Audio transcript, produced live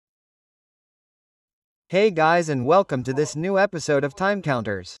Hey guys, and welcome to this new episode of Time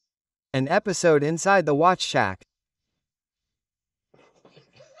Counters. An episode inside the Watch Shack.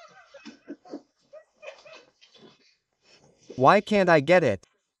 Why can't I get it?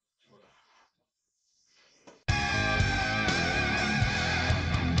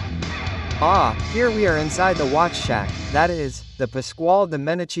 Here we are inside the Watch Shack, that is, the Pasquali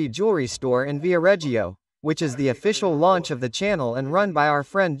Domenici jewelry store in Viareggio, which is the official launch of the channel and run by our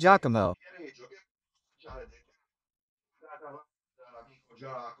friend Giacomo.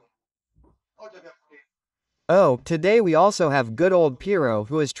 Oh, today we also have good old Piero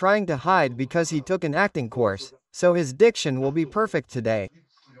who is trying to hide because he took an acting course, so his diction will be perfect today.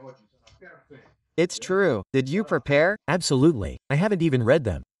 It's true. Did you prepare? Absolutely. I haven't even read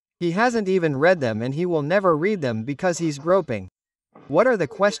them. He hasn't even read them and he will never read them because he's groping. What are the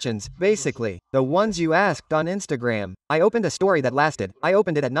questions, basically? The ones you asked on Instagram. I opened a story that lasted. I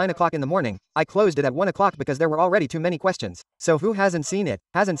opened it at 9 o'clock in the morning. I closed it at 1 o'clock because there were already too many questions. So who hasn't seen it?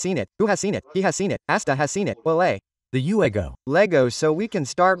 Hasn't seen it. Who has seen it? He has seen it. Asta has seen it. Ole. The Uego. Lego. So we can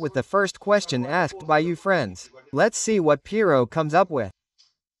start with the first question asked by you friends. Let's see what Piero comes up with.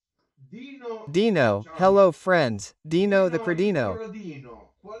 Dino. Hello friends. Dino the Credino.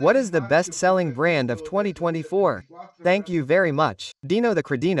 What is the best-selling brand of 2024? Thank you very much. Dino the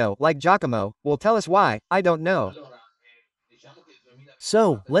Credino, like Giacomo, will tell us why. I don't know.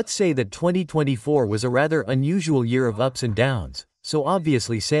 So, let's say that 2024 was a rather unusual year of ups and downs, so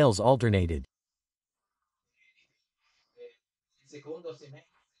obviously sales alternated.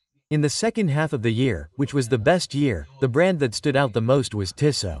 In the second half of the year, which was the best year, the brand that stood out the most was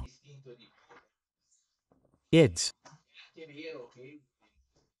Tissot. It's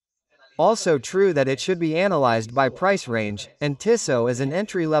also true that it should be analyzed by price range, and Tissot is an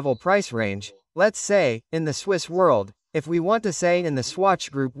entry-level price range, let's say, in the Swiss world, if we want to say in the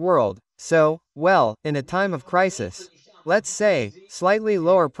Swatch Group world, so, well, in a time of crisis. Let's say, slightly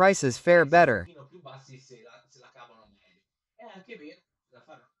lower prices fare better.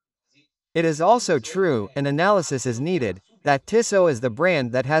 It is also true, an analysis is needed, that Tissot is the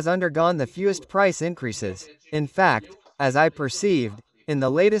brand that has undergone the fewest price increases. In fact, as I perceived, in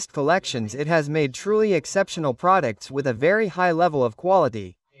the latest collections it has made truly exceptional products with a very high level of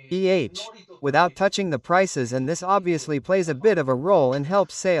quality, without touching the prices, and this obviously plays a bit of a role and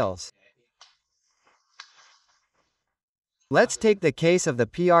helps sales. Let's take the case of the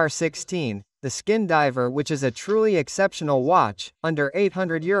PR16, the Skin Diver, which is a truly exceptional watch, under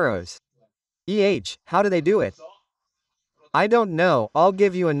 800 euros. How do they do it? I don't know. I'll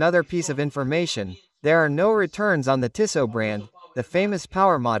give you another piece of information. There are no returns on the Tissot brand, the famous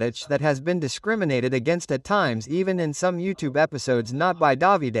power watch that has been discriminated against at times even in some YouTube episodes not by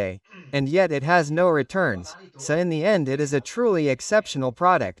Davide, and yet it has no returns, so in the end it is a truly exceptional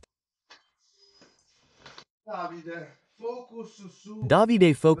product.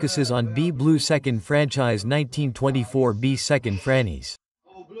 Davide focuses on B Blue Second Franchise 1924 B Second Frannies.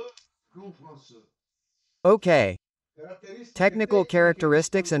 Okay. Technical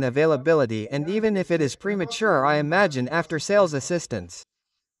characteristics and availability, and even if it is premature, I imagine after sales assistance.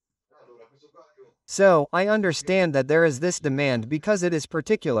 So, I understand that there is this demand because it is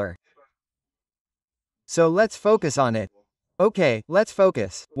particular. So let's focus on it. Okay, let's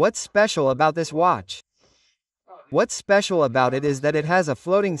focus. What's special about this watch? What's special about it is that it has a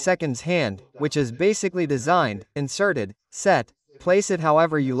floating seconds hand, which is basically designed, inserted, set, place it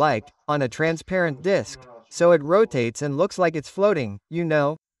however you like, on a transparent disc. So it rotates and looks like it's floating, you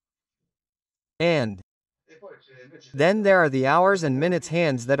know? And then there are the hours and minutes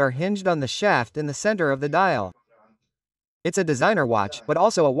hands that are hinged on the shaft in the center of the dial. It's a designer watch, but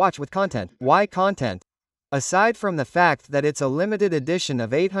also a watch with content. Why content? Aside from the fact that it's a limited edition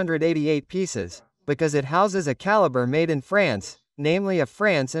of 888 pieces, because it houses a caliber made in France, namely a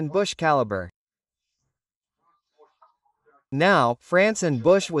France and Bush caliber. Now, France and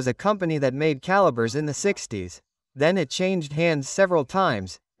Bush was a company that made calibers in the 60s. Then it changed hands several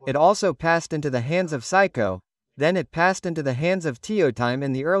times. It also passed into the hands of Seiko. Then it passed into the hands of Teotime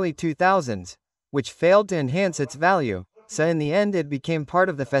in the early 2000s, which failed to enhance its value. So in the end it became part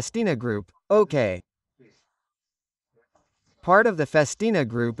of the Festina Group. Okay. Part of the Festina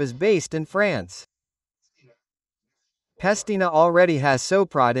Group is based in France. Festina already has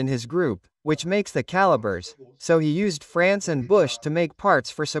Soprod in his group, which makes the calibers, so he used France and Bush to make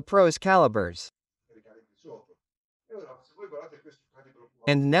parts for Sopro's calibers.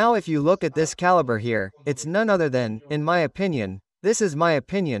 And now if you look at this caliber here, it's none other than, in my opinion, this is my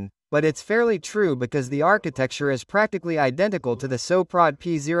opinion, but it's fairly true because the architecture is practically identical to the Soprod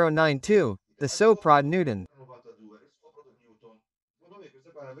P092, the Soprod Newton.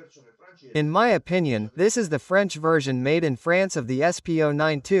 In my opinion, this is the French version made in France of the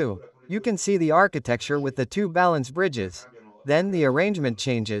SPO92. You can see the architecture with the two balanced bridges. Then the arrangement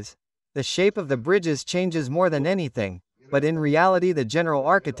changes. The shape of the bridges changes more than anything, but in reality the general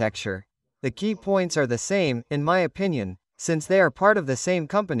architecture. The key points are the same, in my opinion, since they are part of the same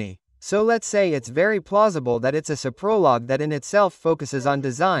company. So let's say it's very plausible that it's a soprolog that in itself focuses on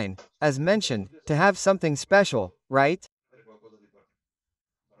design, as mentioned, to have something special, right?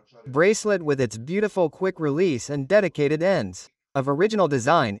 Bracelet with its beautiful quick release and dedicated ends. Of original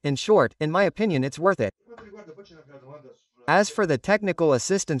design, in short, in my opinion it's worth it. As for the technical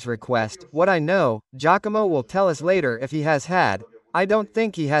assistance request, what I know, Giacomo will tell us later if he has had. I don't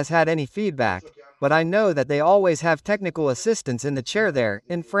think he has had any feedback, but I know that they always have technical assistance in the chair there,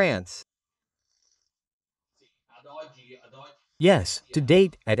 in France. Yes, to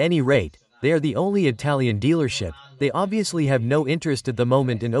date, at any rate, they are the only Italian dealership. They obviously have no interest at the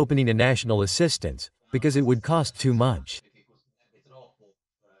moment in opening a national assistance, because it would cost too much.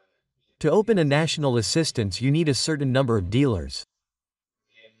 To open a national assistance you need a certain number of dealers.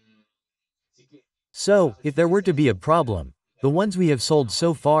 So, if there were to be a problem, the ones we have sold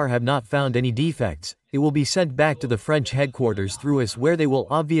so far have not found any defects. It will be sent back to the French headquarters through us where they will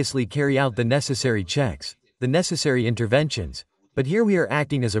obviously carry out the necessary checks, the necessary interventions. But here we are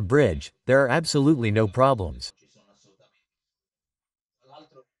acting as a bridge, there are absolutely no problems.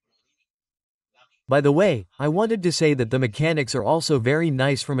 By the way, I wanted to say that the mechanics are also very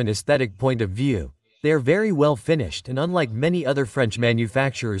nice from an aesthetic point of view. They are very well finished and unlike many other French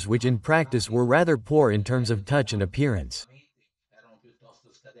manufacturers which in practice were rather poor in terms of touch and appearance.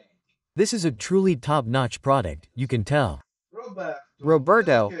 This is a truly top-notch product, you can tell.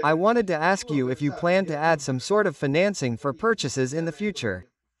 Roberto, I wanted to ask you if you plan to add some sort of financing for purchases in the future.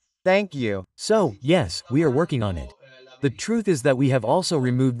 Thank you. So, yes, we are working on it. The truth is that we have also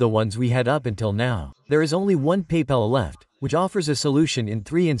removed the ones we had up until now. There is only one PayPal left, which offers a solution in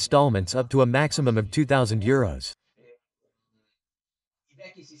 3 installments up to a maximum of €2,000.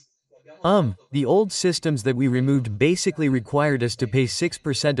 The old systems that we removed basically required us to pay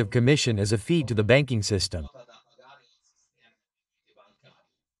 6% of commission as a fee to the banking system.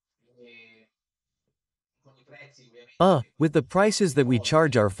 With the prices that we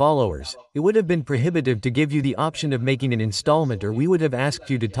charge our followers, it would have been prohibitive to give you the option of making an installment or we would have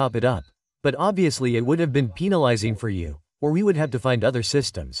asked you to top it up. But obviously it would have been penalizing for you, or we would have to find other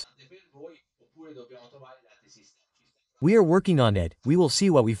systems. We are working on it, we will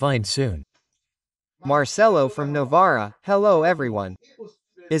see what we find soon. Marcelo from Novara, hello everyone.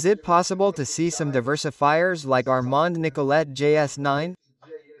 Is it possible to see some diversifiers like Armand Nicolette JS9?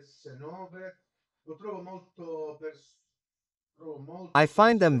 I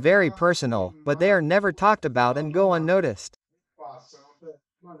find them very personal, but they are never talked about and go unnoticed.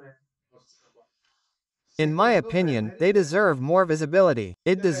 In my opinion, they deserve more visibility.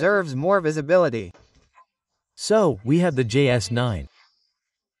 It deserves more visibility. So, we have the JS9.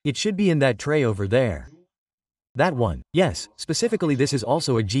 It should be in that tray over there. That one, yes, specifically this is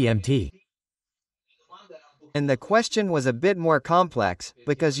also a GMT. And the question was a bit more complex,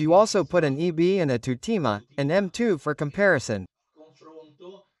 because you also put an EB and a Tutima, an M2 for comparison.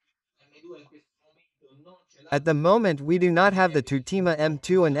 At the moment we do not have the Tutima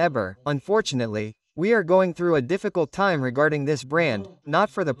M2 and Eber, unfortunately. We are going through a difficult time regarding this brand, not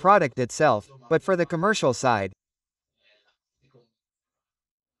for the product itself, but for the commercial side.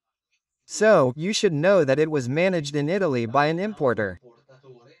 So, you should know that it was managed in Italy by an importer.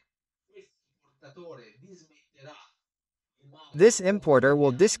 This importer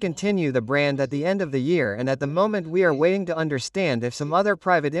will discontinue the brand at the end of the year and at the moment we are waiting to understand if some other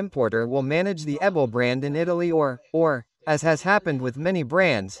private importer will manage the Ebel brand in Italy or, as has happened with many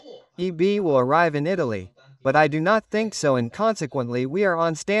brands, EB will arrive in Italy. But I do not think so and consequently we are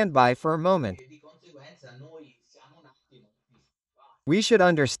on standby for a moment. We should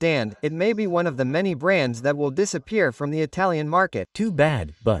understand, it may be one of the many brands that will disappear from the Italian market. Too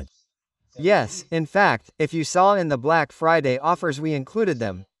bad, but... Yes, in fact, if you saw in the Black Friday offers we included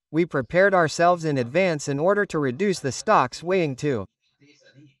them. We prepared ourselves in advance in order to reduce the stocks weighing too.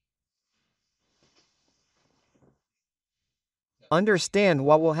 Understand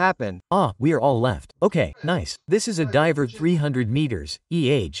what will happen. We are all left. Okay, nice. This is a diver 300 meters,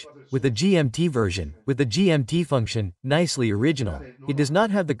 with the GMT version, with the GMT function, nicely original. It does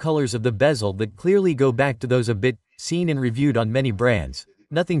not have the colors of the bezel that clearly go back to those a bit, seen and reviewed on many brands.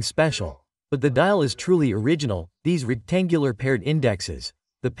 Nothing special. But the dial is truly original, these rectangular paired indexes.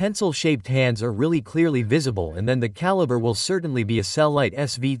 The pencil-shaped hands are really clearly visible, and then the caliber will certainly be a Cellite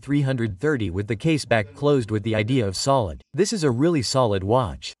SV330 with the case back closed with the idea of solid. This is a really solid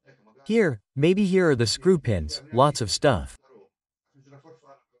watch. Maybe here are the screw pins, lots of stuff.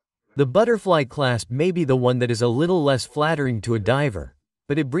 The butterfly clasp may be the one that is a little less flattering to a diver,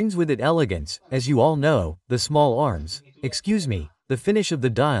 but it brings with it elegance, as you all know, the small arms, the finish of the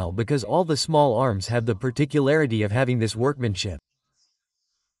dial, because all the small arms have the particularity of having this workmanship.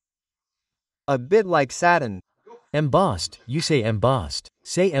 A bit like satin. Embossed, you say embossed.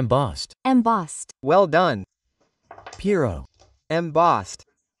 Say embossed. Embossed. Well done. Piero. Embossed.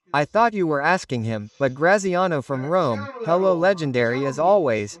 I thought you were asking him, but Graziano from Rome, hello legendary as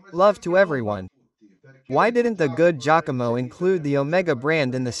always, love to everyone. Why didn't the good Giacomo include the Omega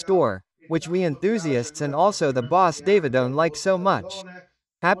brand in the store, which we enthusiasts and also the boss Davidone like so much?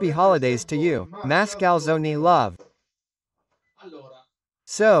 Happy holidays to you, Mascalzoni love.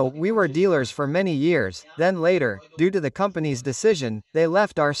 So, we were dealers for many years, then later, due to the company's decision, they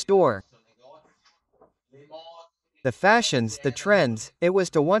left our store. The fashions, the trends, it was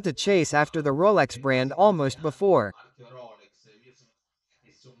to want to chase after the Rolex brand almost before.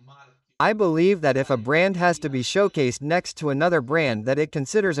 I believe that if a brand has to be showcased next to another brand that it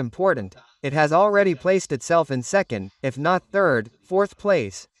considers important, it has already placed itself in second, if not third, fourth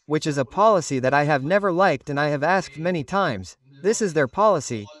place, which is a policy that I have never liked, and I have asked many times. This is their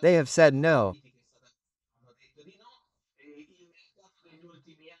policy, they have said no.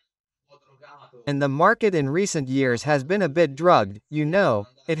 And the market in recent years has been a bit drugged, you know.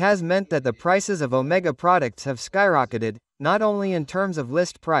 It has meant that the prices of Omega products have skyrocketed, not only in terms of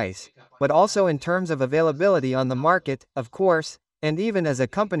list price, but also in terms of availability on the market, of course, and even as a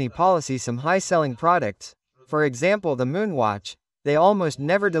company policy some high-selling products. For example, the Moonwatch, they almost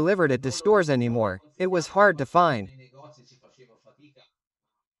never delivered it to stores anymore, it was hard to find.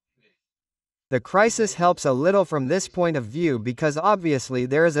 The crisis helps a little from this point of view because obviously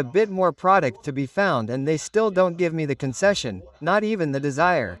there is a bit more product to be found and they still don't give me the concession, not even the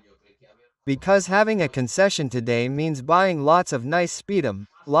desire. Because having a concession today means buying lots of nice Speedum,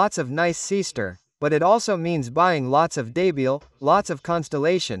 lots of nice Seaster, but it also means buying lots of Debiel, lots of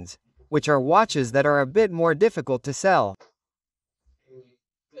Constellations, which are watches that are a bit more difficult to sell.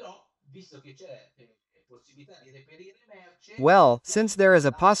 Well, since there is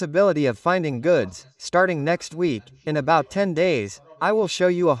a possibility of finding goods, starting next week, in about 10 days, I will show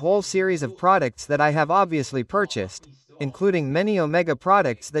you a whole series of products that I have obviously purchased, including many Omega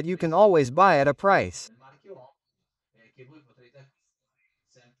products that you can always buy at a price.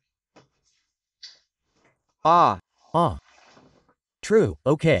 True,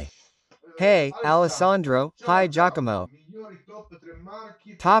 okay. Hey, Alessandro, hi Giacomo.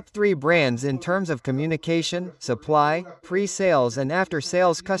 Top 3 brands in terms of communication, supply, pre-sales and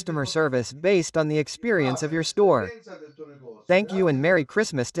after-sales customer service based on the experience of your store. Thank you and Merry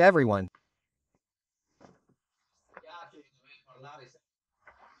Christmas to everyone.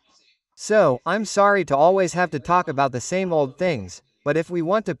 So, I'm sorry to always have to talk about the same old things, but if we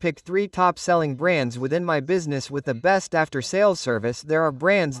want to pick 3 top-selling brands within my business with the best after-sales service, there are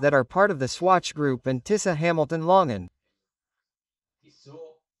brands that are part of the Swatch Group and Tissa Hamilton Longan.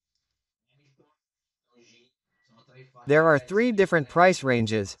 There are 3 different price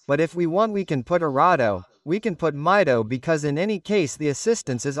ranges, but if we want we can put Arado, we can put Mido because in any case the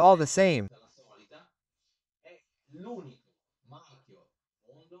assistance is all the same.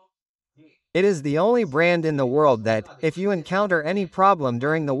 It is the only brand in the world that, if you encounter any problem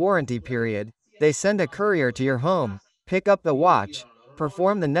during the warranty period, they send a courier to your home, pick up the watch,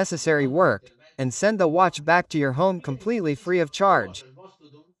 perform the necessary work, and send the watch back to your home completely free of charge.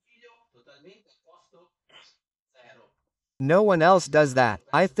 No one else does that.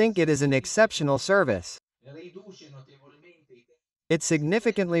 I think it is an exceptional service. It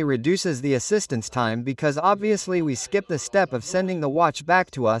significantly reduces the assistance time because obviously we skip the step of sending the watch back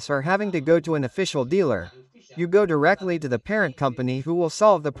to us or having to go to an official dealer. You go directly to the parent company who will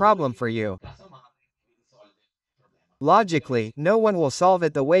solve the problem for you. Logically, no one will solve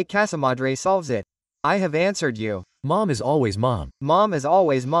it the way Casamadre solves it. I have answered you. Mom is always mom. Mom is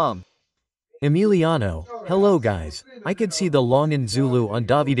always mom. Emiliano, hello guys. I could see the Longan Zulu on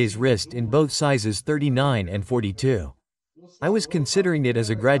Davide's wrist in both sizes 39 and 42. I was considering it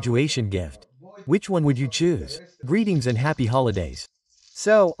as a graduation gift. Which one would you choose? Greetings and happy holidays.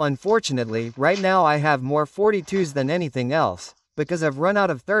 So, unfortunately, right now I have more 42s than anything else. Because I've run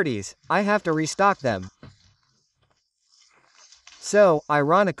out of 30s, I have to restock them. So,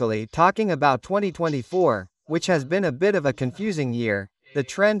 ironically, talking about 2024, which has been a bit of a confusing year, the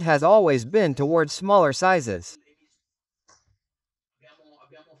trend has always been towards smaller sizes.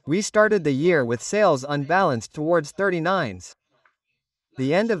 We started the year with sales unbalanced towards 39s.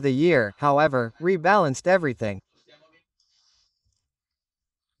 The end of the year, however, rebalanced everything.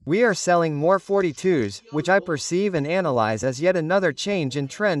 We are selling more 42s, which I perceive and analyze as yet another change in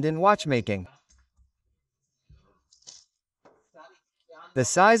trend in watchmaking. The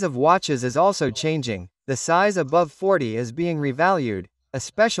size of watches is also changing. The size above 40 is being revalued,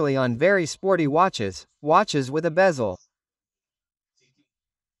 especially on very sporty watches, watches with a bezel.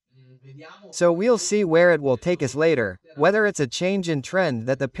 So we'll see where it will take us later, whether it's a change in trend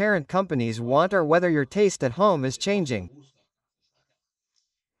that the parent companies want or whether your taste at home is changing.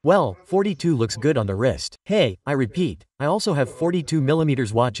 Well, 42 looks good on the wrist. Hey, I repeat, I also have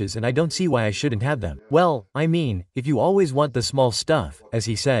 42mm watches and I don't see why I shouldn't have them. Well, I mean, if you always want the small stuff, as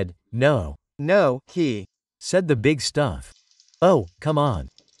he said, no. No, he Said the big stuff. Oh, come on.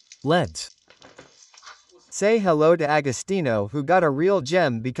 Let's say hello to Agostino, who got a real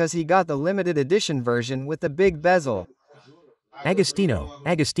gem because he got the limited edition version with the big bezel. Agostino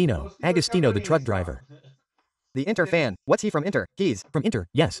the truck driver. The Inter fan. What's he from Inter? He's From Inter,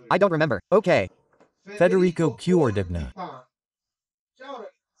 yes. I don't remember. Okay. Federico Chiordibna.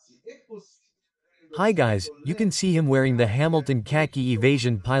 Hi guys, you can see him wearing the Hamilton khaki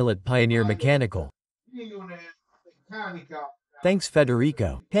evasion pilot Pioneer mechanical. Thanks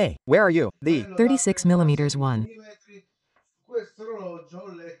Federico. Hey, Where are you? The 36mm one.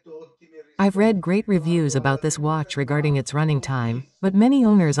 I've read great reviews about this watch regarding its running time, but many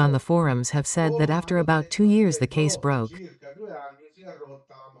owners on the forums have said that after about 2 years the case broke.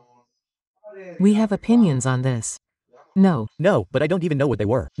 We have opinions on this. No. no, but I don't even know what they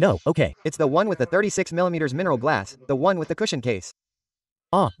were. No, okay. It's the one with the 36mm mineral glass, the one with the cushion case.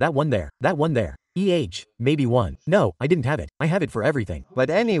 Ah, that one there. Maybe one. No, I didn't have it. I have it for everything. But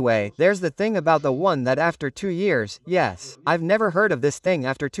anyway, there's the thing about the one that after 2 years, yes, I've never heard of this thing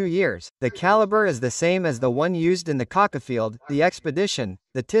after 2 years. The caliber is the same as the one used in the Cockerfield, the Expedition,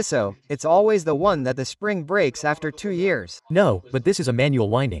 the Tissot. It's always the one that the spring breaks after 2 years. No, but this is a manual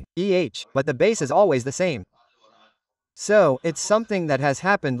winding. But the base is always the same. So, it's something that has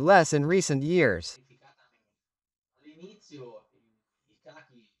happened less in recent years.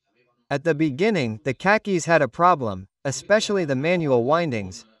 At the beginning, the khakis had a problem, especially the manual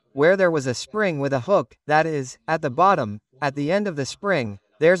windings, where there was a spring with a hook, that is, at the bottom, at the end of the spring,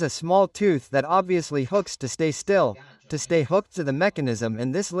 there's a small tooth that obviously hooks to stay still, to stay hooked to the mechanism,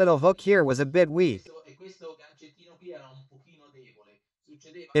 and this little hook here was a bit weak.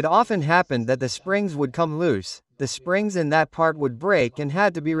 It often happened that the springs would come loose, the springs in that part would break and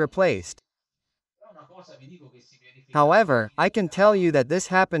had to be replaced. However, I can tell you that this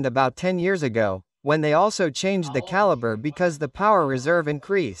happened about 10 years ago, when they also changed the caliber because the power reserve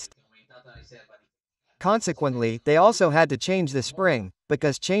increased. Consequently, they also had to change the spring,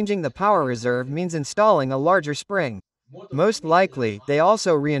 because changing the power reserve means installing a larger spring. Most likely, they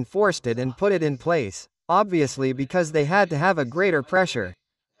also reinforced it and put it in place, obviously because they had to have a greater pressure.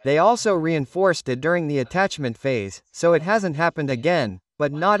 They also reinforced it during the attachment phase, so it hasn't happened again,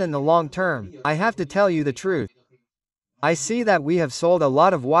 but not in the long term. I have to tell you the truth. I see that we have sold a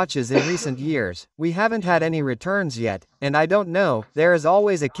lot of watches in recent years, we haven't had any returns yet, and I don't know, there is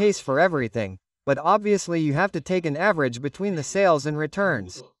always a case for everything, but obviously you have to take an average between the sales and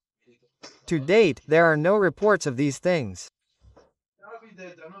returns. To date, there are no reports of these things.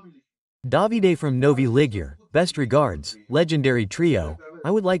 Davide from Novi Ligure, best regards, legendary trio.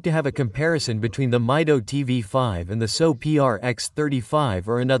 I would like to have a comparison between the Mido TV5 and the So PRX35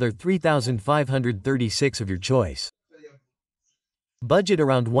 or another 3536 of your choice. Budget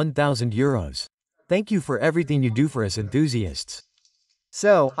around €1,000. Thank you for everything you do for us enthusiasts.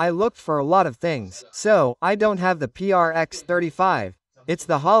 So, I looked for a lot of things. So, I don't have the PRX35. It's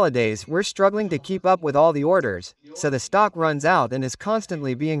the holidays, we're struggling to keep up with all the orders, so the stock runs out and is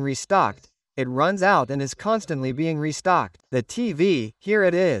constantly being restocked. It runs out and is constantly being restocked. The TV, here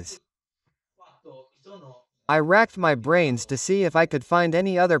it is. I racked my brains to see if I could find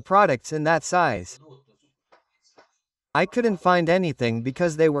any other products in that size. I couldn't find anything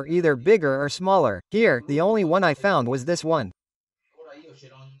because they were either bigger or smaller. Here, the only one I found was this one.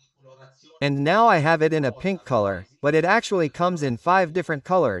 And now I have it in a pink color, but it actually comes in 5 different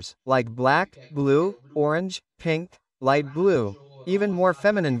colors, like black, blue, orange, pink, light blue, even more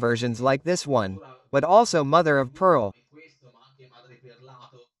feminine versions like this one, but also mother of pearl.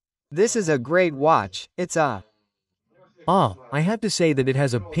 This is a great watch. It's a I have to say that it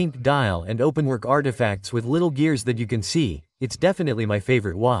has a pink dial and openwork artifacts with little gears that you can see. It's definitely my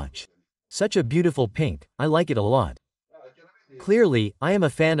favorite watch. Such a beautiful pink, I like it a lot. Clearly, I am a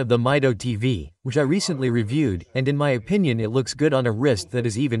fan of the Mido TV, which I recently reviewed, and in my opinion it looks good on a wrist that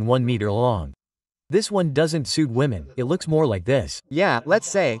is even 1 meter long. This one doesn't suit women, it looks more like this. Yeah, let's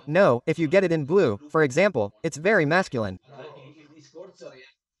say, no, if you get it in blue, for example, it's very masculine.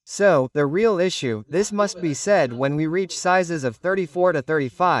 So, the real issue, this must be said when we reach sizes of 34 to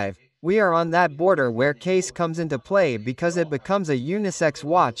 35, we are on that border where case comes into play because it becomes a unisex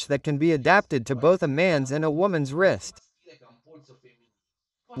watch that can be adapted to both a man's and a woman's wrist.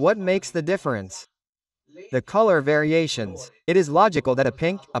 What makes the difference? The color variations. It is logical that a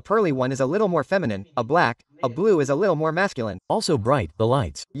pink, a pearly one is a little more feminine, a black, a blue is a little more masculine. Also bright, the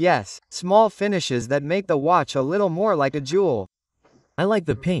lights. Yes, small finishes that make the watch a little more like a jewel. I like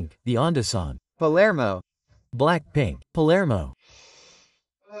the pink, the Ondasan. Palermo. Black pink, Palermo.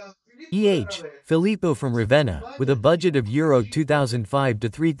 Filippo from Ravenna, with a budget of Euro 2005 to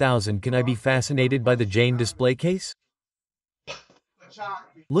 3000. Can I be fascinated by the Jane display case?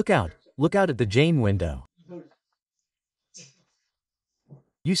 Look out at the Jane window.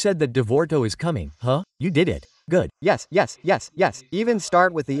 You said that Divorto is coming, huh? You did it. Good. Yes. Even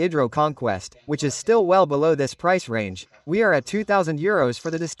start with the Idro Conquest, which is still well below this price range. We are at 2,000 euros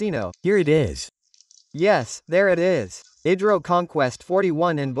for the Destino. Here it is. Yes, there it is. Idro Conquest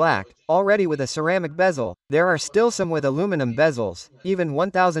 41 in black, already with a ceramic bezel. There are still some with aluminum bezels, even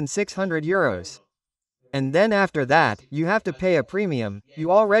 1,600 euros. And then after that, you have to pay a premium.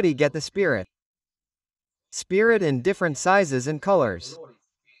 You already get the Spirit. Spirit in different sizes and colors.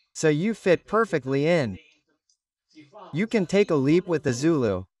 So you fit perfectly in. You can take a leap with the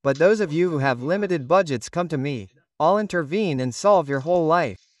Zulu, but those of you who have limited budgets come to me. I'll intervene and solve your whole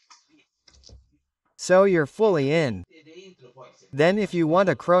life. So you're fully in. Then if you want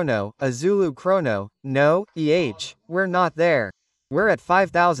a chrono, a Zulu chrono, no, we're not there. We're at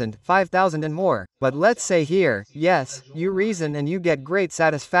 5,000 and more. But let's say here, yes, you reason and you get great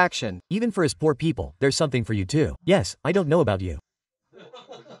satisfaction. Even for us poor people, there's something for you too. Yes, I don't know about you.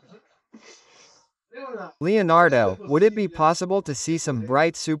 Leonardo, would it be possible to see some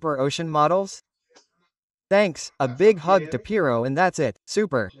bright Super Ocean models? Thanks, a big hug to Piero and that's it.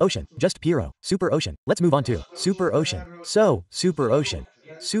 Super Ocean, just Piero, Super Ocean. Let's move on to Super Ocean. So, Super Ocean.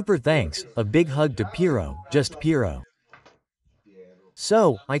 Super thanks, a big hug to Piero, just Piero.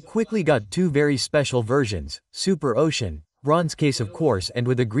 So, I quickly got two very special versions, Super Ocean, bronze case of course and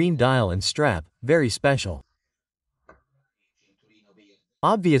with a green dial and strap, very special.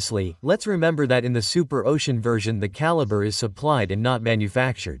 Obviously, let's remember that in the Super Ocean version the caliber is supplied and not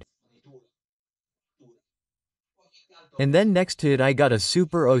manufactured. And then next to it I got a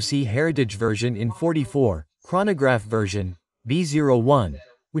Super OC Heritage version in 44, chronograph version, B01,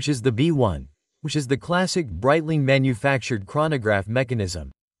 which is the B1, which is the classic Breitling manufactured chronograph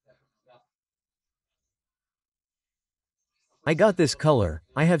mechanism. I got this color,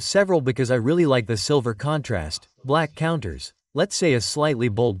 I have several because I really like the silver contrast, black counters, let's say a slightly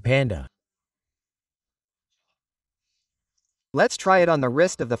bold panda. Let's try it on the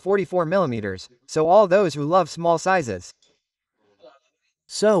wrist of the 44mm, so all those who love small sizes.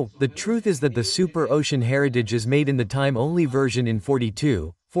 So, the truth is that the Super Ocean Heritage is made in the time-only version in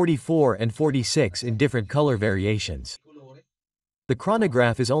 42, 44 and 46 in different color variations. The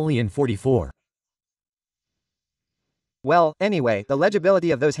chronograph is only in 44. Well, anyway, the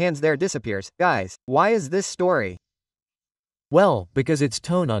legibility of those hands there disappears. Guys, why is this story? Well, because it's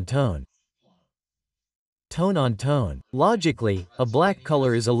tone on tone. Tone on tone. Logically, a black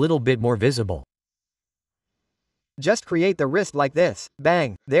color is a little bit more visible. Just create the wrist like this.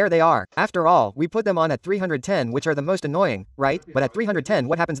 Bang, there they are. After all, we put them on at 310, which are the most annoying, right? But at 310,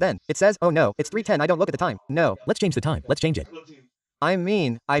 what happens then? It says, oh no, it's 310, I don't look at the time. No. Let's change the time, let's change it. I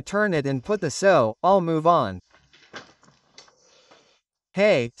mean, I turn it and put the so, I'll move on.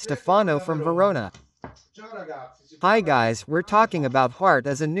 Hey, Stefano from Verona. Hi guys, we're talking about heart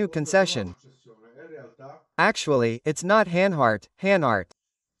as a new concession. Actually, it's not Hanhart, Hanart.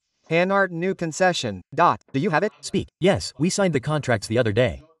 Hanart new concession. Do you have it? Speak. Yes, we signed the contracts the other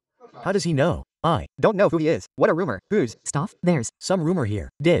day. How does he know? I don't know who he is. What a rumor. Who's? Stuff? There's some rumor here.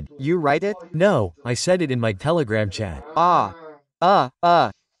 Did you write it? No, I said it in my Telegram chat.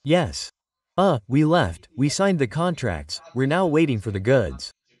 Yes. We left. We signed the contracts. We're now waiting for the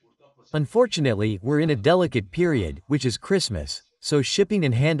goods. Unfortunately, we're in a delicate period, which is Christmas. So shipping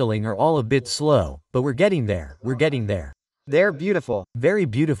and handling are all a bit slow, but we're getting there. We're getting there. They're beautiful. Very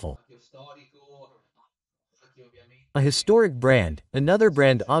beautiful. A historic brand, another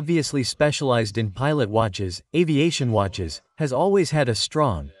brand obviously specialized in pilot watches, aviation watches, has always had a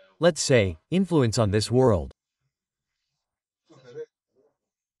strong, let's say, influence on this world.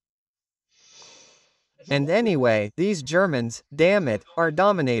 And anyway, these Germans, damn it, are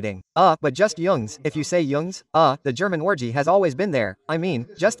dominating. But just Jungs, if you say Jungs, the German orgy has always been there. I mean,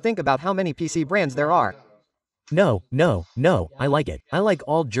 just think about how many PC brands there are. No, no, no, I like it. I like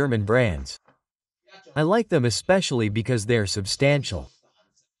all German brands. I like them especially because they are substantial.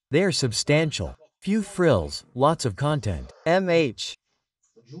 They are substantial. Few frills, lots of content. MH.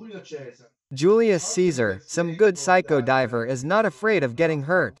 Julius Caesar, some good psycho diver is not afraid of getting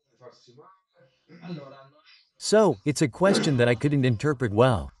hurt. So, it's a question that I couldn't interpret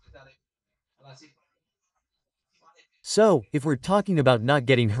well. So, if we're talking about not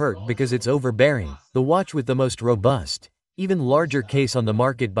getting hurt because it's overbearing, the watch with the most robust, even larger case on the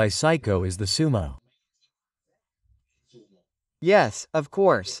market by Psycho is the Sumo. Yes, of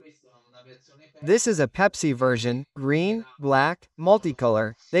course. This is a Pepsi version, green, black,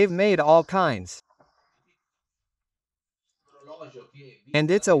 multicolor, they've made all kinds. And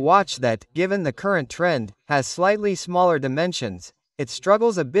it's a watch that, given the current trend, has slightly smaller dimensions. It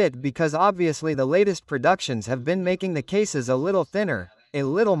struggles a bit because obviously the latest productions have been making the cases a little thinner, a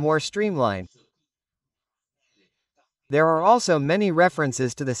little more streamlined. There are also many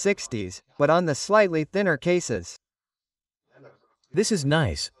references to the 60s, but on the slightly thinner cases. This is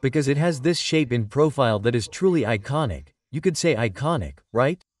nice, because it has this shape in profile that is truly iconic. You could say iconic,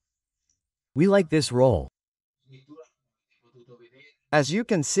 right? We like this roll. As you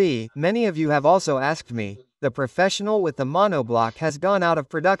can see, many of you have also asked me, the professional with the monoblock has gone out of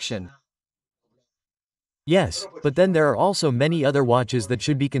production. Yes, but then there are also many other watches that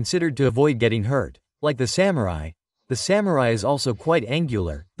should be considered to avoid getting hurt, like the Samurai. The Samurai is also quite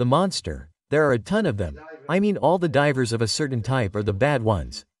angular, the Monster. There are a ton of them. I mean all the divers of a certain type are the bad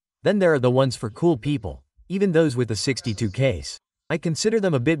ones. Then there are the ones for cool people, even those with the 62 case. I consider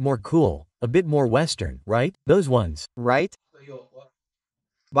them a bit more cool, a bit more Western, right? Those ones. Right?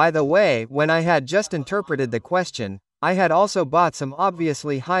 By the way, when I had just interpreted the question, I had also bought some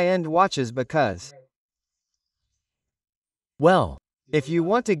obviously high-end watches because, well, if you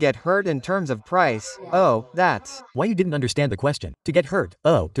want to get hurt in terms of price, that's why you didn't understand the question. To get hurt,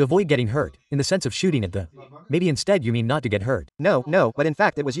 to avoid getting hurt, in the sense of shooting at the. Maybe instead you mean not to get hurt. No, but in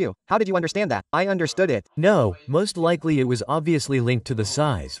fact it was you. How did you understand that? I understood it. No, most likely it was obviously linked to the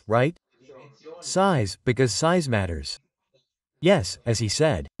size, right? Size, because size matters. Yes, as he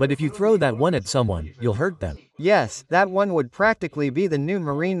said, but if you throw that one at someone, you'll hurt them. Yes, that one would practically be the new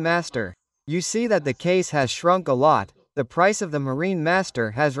Marine Master. You see that the case has shrunk a lot. The price of the Marine Master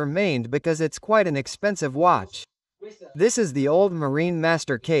has remained because it's quite an expensive watch. This is the old Marine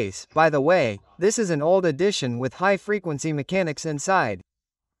Master case, by the way. This is an old edition with high-frequency mechanics inside.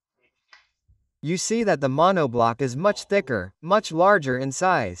 You see that the monoblock is much thicker, much larger in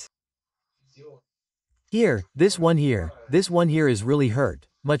size. Here, this one here is really hurt.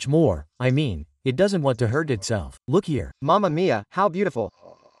 Much more, I mean, it doesn't want to hurt itself. Look here. Mamma mia, how beautiful.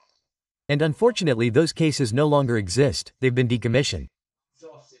 And unfortunately those cases no longer exist, they've been decommissioned.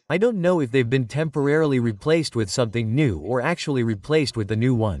 I don't know if they've been temporarily replaced with something new or actually replaced with the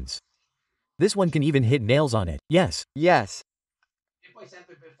new ones. This one can even hit nails on it, yes. Yes.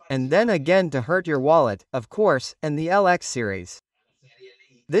 And then again to hurt your wallet, of course, and the LX series.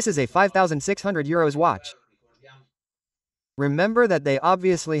 This is a 5,600 euros watch. Remember that they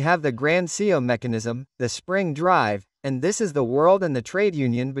obviously have the Grand Seiko mechanism, the spring drive, and this is the world and the trade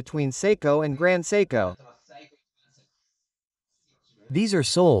union between Seiko and Grand Seiko. These are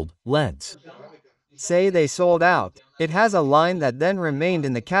sold, let's say they sold out. It has a line that then remained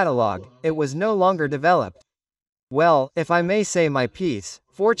in the catalog, it was no longer developed. Well, if I may say my piece,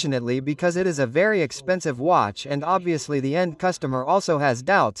 fortunately because it is a very expensive watch and obviously the end customer also has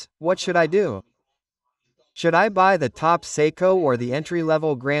doubts, what should I do? Should I buy the top Seiko or the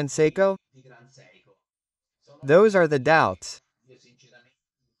entry-level Grand Seiko? Those are the doubts.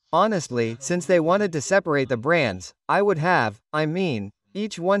 Honestly, since they wanted to separate the brands,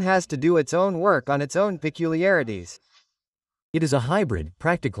 each one has to do its own work on its own peculiarities. It is a hybrid,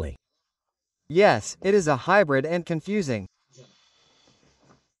 practically. Yes, it is a hybrid and confusing.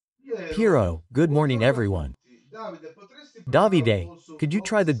 Piero, good morning everyone. Davide, could you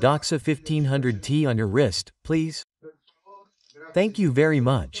try the Doxa 1500T on your wrist, please? Thank you very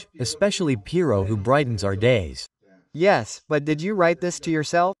much, especially Piero who brightens our days. Yes, but did you write this to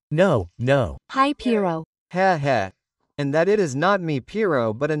yourself? No. Hi Piero. Heh. And that it is not me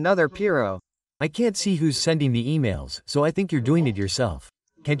Piero but another Piero. I can't see who's sending the emails, so I think you're doing it yourself.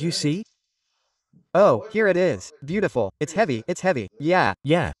 Can't you see? Oh, here it is. Beautiful. It's heavy. Yeah.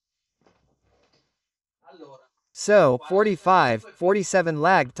 So, 45, 47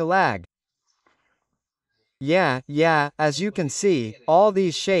 lag to lag. Yeah, as you can see, all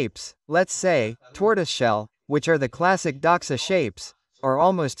these shapes, let's say, tortoiseshell, which are the classic doxa shapes, are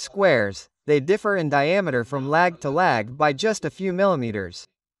almost squares. They differ in diameter from lag to lag by just a few millimeters.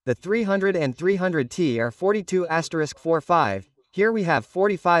 The 300 and 300T are 42*45, here we have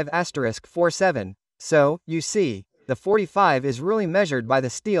 45*47, so, you see, the 45 is really measured by the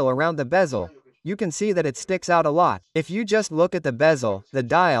steel around the bezel. You can see that it sticks out a lot. If you just look at the bezel, the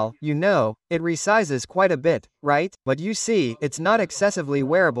dial, you know, it resizes quite a bit, right? But you see, it's not excessively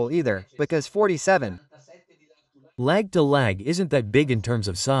wearable either, because 47. Lag to lag isn't that big in terms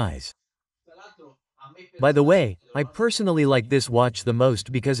of size. By the way, I personally like this watch the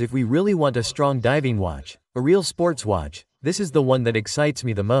most because if we really want a strong diving watch, a real sports watch, this is the one that excites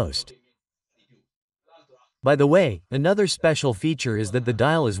me the most. By the way, another special feature is that the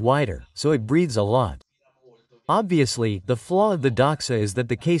dial is wider, so it breathes a lot. Obviously, the flaw of the doxa is that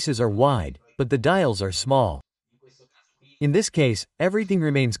the cases are wide, but the dials are small. In this case, everything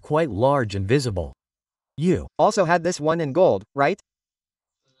remains quite large and visible. You also had this one in gold, right?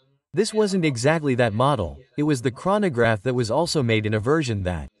 This wasn't exactly that model, it was the chronograph that was also made in a version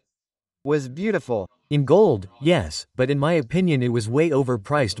that was beautiful. In gold, yes, but in my opinion it was way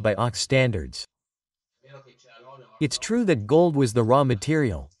overpriced by Ox standards. It's true that gold was the raw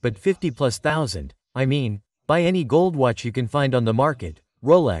material, but 50,000+, I mean, buy any gold watch you can find on the market,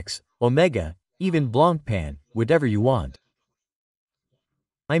 Rolex, Omega, even Blancpain, whatever you want.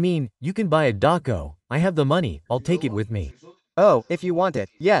 I mean, you can buy a Daco, I have the money, I'll take it with me. Oh, if you want it,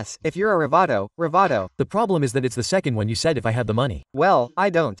 yes, if you're a Ravato. The problem is that it's the second one you said if I had the money. Well,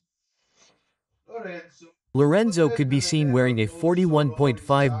 I don't. Lorenzo could be seen wearing a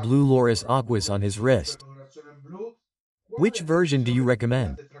 41.5 blue Loris Aquas on his wrist. Which version do you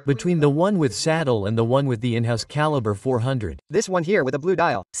recommend? Between the one with saddle and the one with the in-house caliber 400. This one here with a blue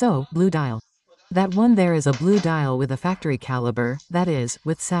dial. So, blue dial. That one there is a blue dial with a factory caliber, that is,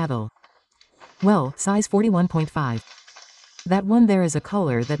 with saddle. Well, size 41.5. That one there is a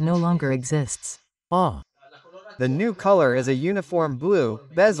color that no longer exists. Ah. The new color is a uniform blue,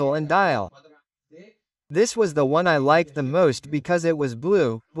 bezel and dial. This was the one I liked the most because it was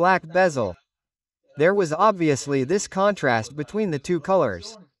blue, black bezel. There was obviously this contrast between the two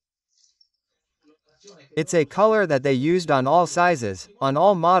colors. It's a color that they used on all sizes, on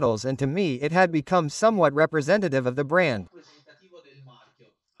all models, and to me it had become somewhat representative of the brand.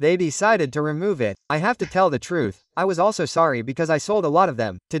 They decided to remove it. I have to tell the truth, I was also sorry because I sold a lot of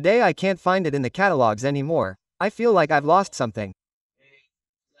them. Today I can't find it in the catalogs anymore. I feel like I've lost something.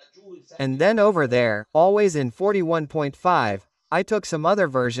 And then over there, always in 41.5, I took some other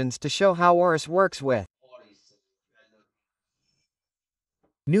versions to show how Oris works with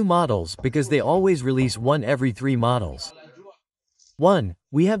new models because they always release one every 3 models. 1.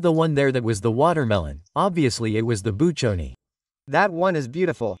 We have the one there that was the watermelon, obviously it was the Buccioni. That one is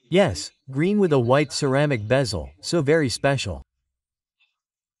beautiful. Yes, green with a white ceramic bezel, so very special.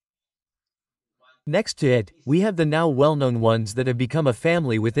 Next to it, we have the now well-known ones that have become a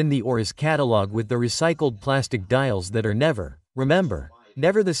family within the Oris catalog with the recycled plastic dials that are never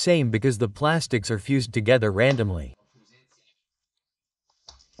the same because the plastics are fused together randomly.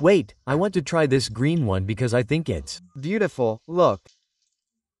 Wait, I want to try this green one because I think it's beautiful. Look.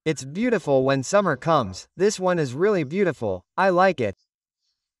 It's beautiful when summer comes. This one is really beautiful. I like it.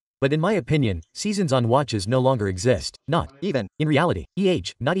 But in my opinion, seasons on watches no longer exist. Not even in reality.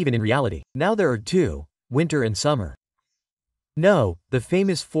 Not even in reality. Now there are 2, winter and summer. No, the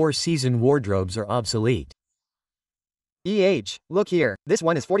famous 4-season wardrobes are obsolete. Look here, this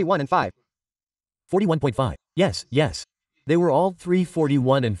one is 41 and 5. 41.5. Yes. They were all 3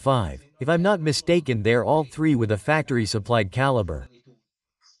 41 and 5. If I'm not mistaken, they're all 3 with a factory supplied caliber.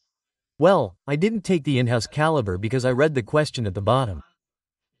 Well, I didn't take the in-house caliber because I read the question at the bottom.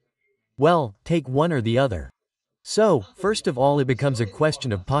 Well, take one or the other. So, first of all it becomes a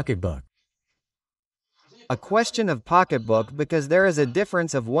question of pocketbook. A question of pocketbook because there is a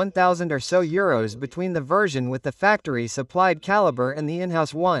difference of 1,000 or so euros between the version with the factory supplied caliber and the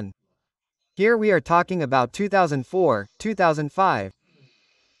in-house one. Here we are talking about 2004, 2005.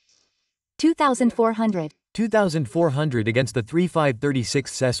 2,400. 2,400 against the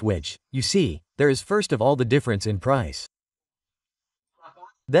 3536s, which, you see, there is first of all the difference in price.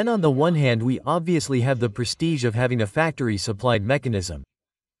 Then on the one hand we obviously have the prestige of having a factory supplied mechanism.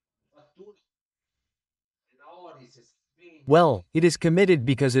 Well, it is committed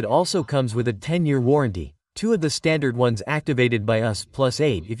because it also comes with a 10-year warranty, 2 of the standard ones activated by us plus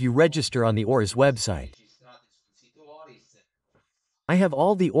 8 if you register on the Oris website. I have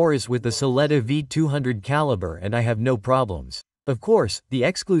all the Oris with the Soletta V200 caliber and I have no problems. Of course, the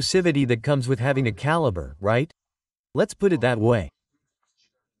exclusivity that comes with having a caliber, right? Let's put it that way.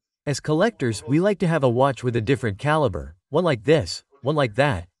 As collectors, we like to have a watch with a different caliber, one like this, one like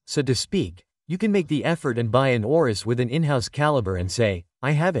that, so to speak. You can make the effort and buy an Oris with an in-house caliber and say,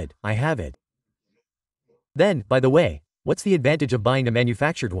 I have it, I have it. Then, by the way, what's the advantage of buying a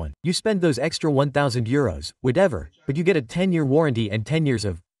manufactured one? You spend those extra 1,000 euros, whatever, but you get a 10-year warranty and 10 years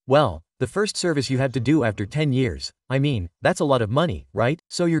of, well, the first service you have to do after 10 years. I mean, that's a lot of money, right?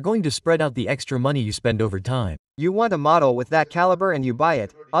 So you're going to spread out the extra money you spend over time. You want a model with that caliber and you buy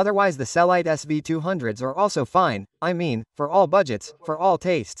it, otherwise the Cellite SV200s are also fine, I mean, for all budgets, for all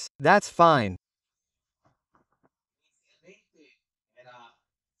tastes, that's fine.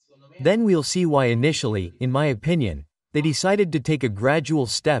 Then we'll see why initially, in my opinion, they decided to take a gradual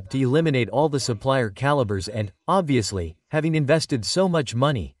step to eliminate all the supplier calibers and, obviously, having invested so much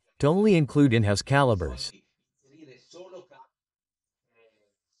money, to only include in-house calibers.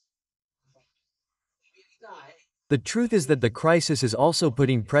 The truth is that the crisis is also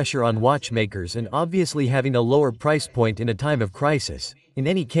putting pressure on watchmakers, and obviously having a lower price point in a time of crisis, in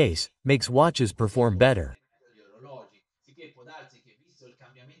any case, makes watches perform better.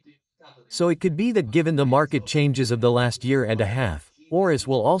 So it could be that given the market changes of the last year and a half, Oris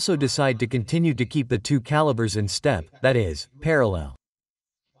will also decide to continue to keep the two calibers in step, that is, parallel.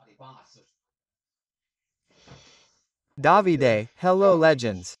 Davide, hello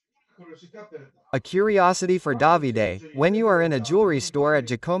legends. A curiosity for Davide, when you are in a jewelry store at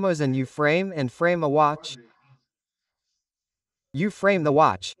Giacomo's and you frame a watch. You frame the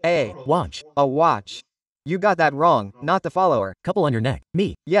watch, Watch. a watch. You got that wrong, not the follower. Couple on your neck.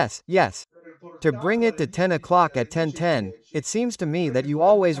 Me. Yes, yes. To bring it to 10 o'clock at 10:10, it seems to me that you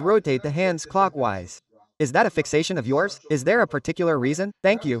always rotate the hands clockwise. Is that a fixation of yours? Is there a particular reason?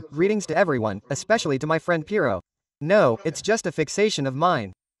 Thank you, greetings to everyone, especially to my friend Piero. No, it's just a fixation of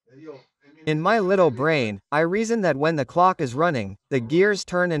mine. In my little brain, I reason that when the clock is running, the gears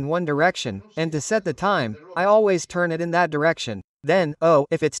turn in one direction, and to set the time, I always turn it in that direction. Then,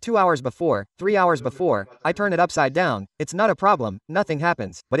 if it's 2 hours before, 3 hours before, I turn it upside down, it's not a problem, nothing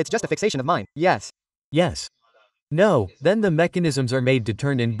happens, but it's just a fixation of mine, yes. Yes. No, then the mechanisms are made to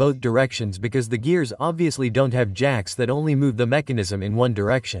turn in both directions because the gears obviously don't have jacks that only move the mechanism in one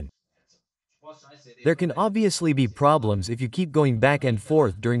direction. There can obviously be problems if you keep going back and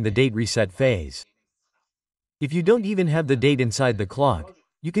forth during the date reset phase. If you don't even have the date inside the clock,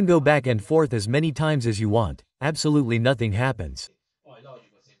 you can go back and forth as many times as you want, absolutely nothing happens.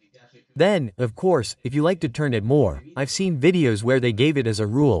 Then, of course, if you like to turn it more, I've seen videos where they gave it as a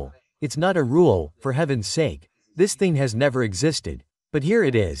rule. It's not a rule, for heaven's sake. This thing has never existed. But here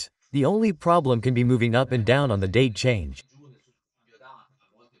it is. The only problem can be moving up and down on the date change.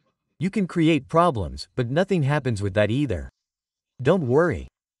 You can create problems, but nothing happens with that either. Don't worry.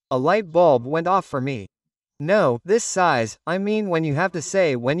 A light bulb went off for me. No, this size, I mean when you have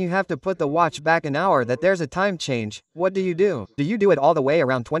to put the watch back an hour that there's a time change, what do? Do you do it all the way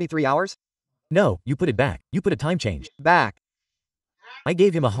around 23 hours? No, you put it back. You put a time change. Back. I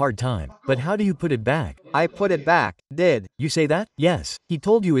gave him a hard time, but how do you put it back? I put it back, did. You say that? Yes. He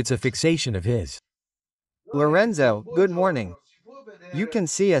told you it's a fixation of his. Lorenzo, good morning. You can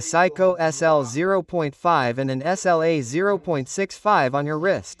see a Psycho SL 0.5 and an SLA 0.65 on your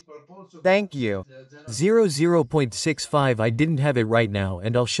wrist. Thank you. 0.65. I didn't have it right now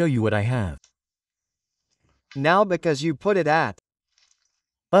and I'll show you what I have. Now because you put it at.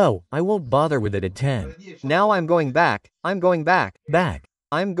 Oh, I won't bother with it at 10. Now I'm going back. I'm going back. Back.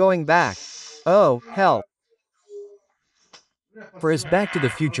 I'm going back. Oh, hell. For us Back to the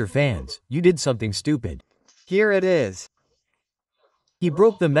Future fans, you did something stupid. Here it is. He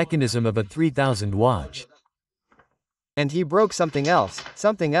broke the mechanism of a 3000 watch. And he broke something else,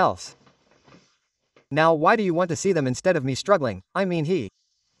 something else. Now why do you want to see them instead of me struggling? I mean he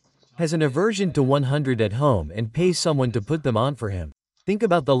has an aversion to 100 at home and pays someone to put them on for him. Think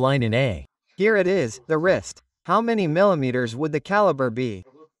about the line in A. Here it is, the wrist. How many millimeters would the caliber be?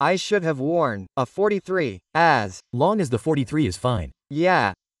 I should have worn a 43, as long as the 43 is fine.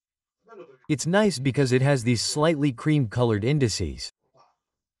 Yeah. It's nice because it has these slightly cream-colored indices.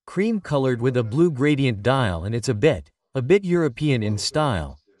 Cream-colored with a blue gradient dial, and it's a bit European in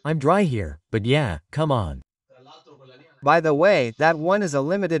style. I'm dry here, but yeah, come on. By the way, that one is a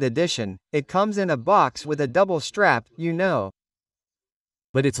limited edition. It comes in a box with a double strap, you know.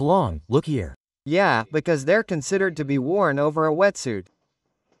 But it's long, look here. Yeah, because they're considered to be worn over a wetsuit.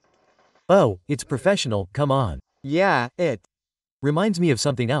 Oh, it's professional, come on. Yeah, it reminds me of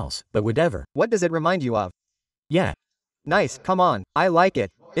something else, but whatever. What does it remind you of? Yeah. Nice, come on, I like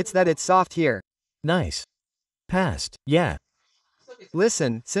it. It's that it's soft here. Nice. Past, yeah.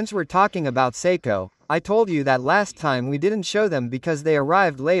 Listen, since we're talking about Seiko, I told you that last time we didn't show them because they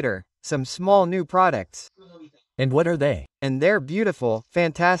arrived later, some small new products. And what are they? And they're beautiful,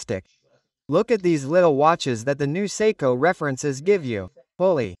 fantastic. Look at these little watches that the new Seiko references give you.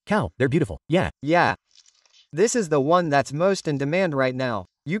 Holy cow, they're beautiful. Yeah. Yeah. This is the one that's most in demand right now.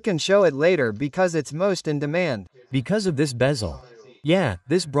 You can show it later because it's most in demand. Because of this bezel. Yeah,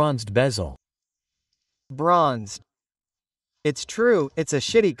 this bronzed bezel. Bronzed. It's true, it's a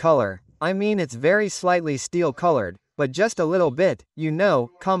shitty color. I mean, it's very slightly steel colored, but just a little bit, you know,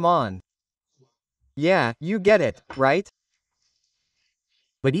 come on. Yeah, you get it, right?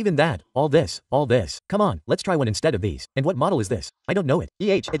 But even that, all this, come on, let's try one instead of these. And what model is this? I don't know it.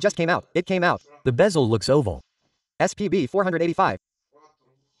 It just came out. It came out. The bezel looks oval. SPB 485.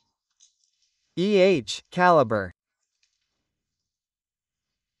 Caliber.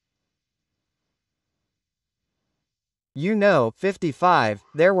 You know, 55,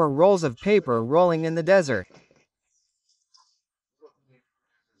 there were rolls of paper rolling in the desert.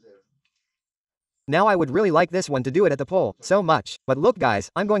 Now I would really like this one to do it at the pole, so much. But look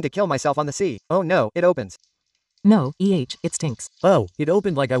guys, I'm going to kill myself on the sea. Oh no, it opens. No, it stinks. Oh, it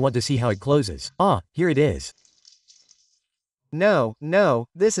opened like I want to see how it closes. Ah, here it is. No,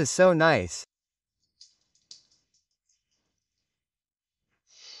 this is so nice.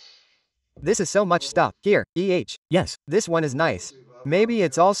 This is so much stuff. Here, Yes. This one is nice. Maybe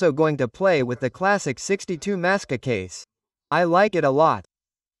it's also going to play with the classic 62 Masca case. I like it a lot.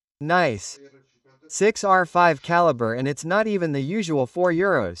 Nice. 6R5 caliber and it's not even the usual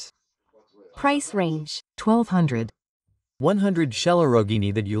 €4. Price range. 1200. 100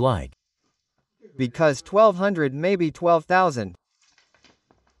 Orologi that you like. Because 1200 maybe 12,000.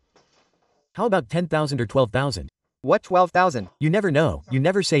 How about 10,000 or 12,000? What 12,000? You never know, you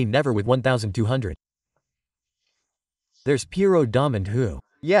never say never with 1,200. There's Piero Diamond who?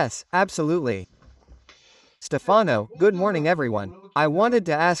 Yes, absolutely. Stefano, good morning everyone. I wanted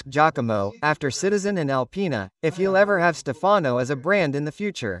to ask Giacomo, after Citizen and Alpina, if he'll ever have Stefano as a brand in the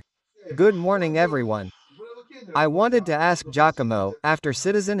future. Good morning everyone. I wanted to ask Giacomo, after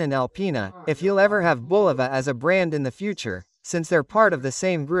Citizen and Alpina, if he'll ever have Bulova as a brand in the future, since they're part of the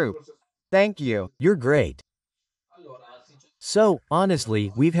same group. Thank you. You're great. So,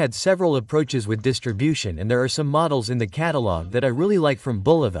 honestly, we've had several approaches with distribution and there are some models in the catalog that I really like from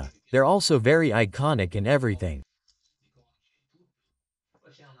Bulova. They're also very iconic and everything.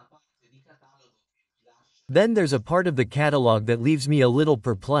 Then there's a part of the catalog that leaves me a little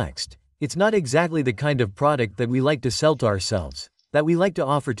perplexed. It's not exactly the kind of product that we like to sell to ourselves, that we like to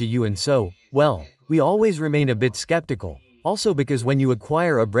offer to you, and so, well, we always remain a bit skeptical. Also because when you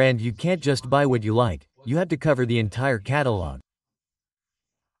acquire a brand you can't just buy what you like, you have to cover the entire catalog.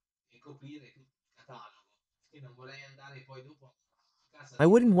 I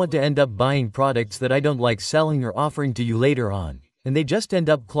wouldn't want to end up buying products that I don't like selling or offering to you later on, and they just end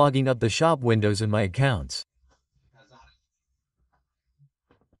up clogging up the shop windows in my accounts.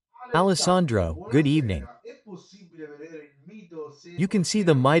 Alessandro, good evening. You can see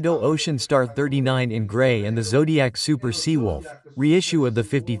the Mido Ocean Star 39 in gray and the Zodiac Super Seawolf, reissue of the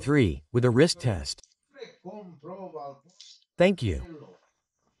 53, with a wrist test. Thank you.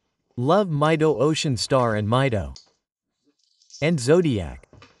 Love Mido Ocean Star and Mido. And Zodiac.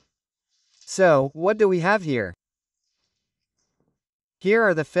 So, what do we have here? Here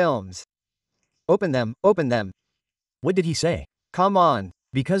are the films. Open them, open them. What did he say? Come on.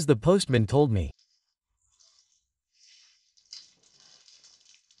 Because the postman told me.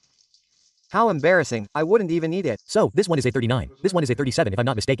 How embarrassing, I wouldn't even eat it. So, this one is a 39, this one is a 37 if I'm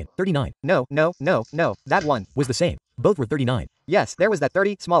not mistaken. 39. No, that one. Was the same. Both were 39. Yes, there was that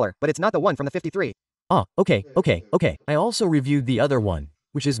 30, smaller, but it's not the one from the 53. Ah, okay. I also reviewed the other one,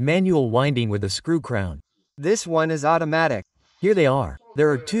 which is manual winding with a screw crown. This one is automatic. Here they are. There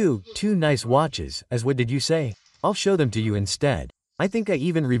are two nice watches, as what did you say? I'll show them to you instead. I think I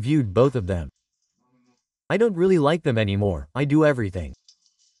even reviewed both of them. I don't really like them anymore, I do everything.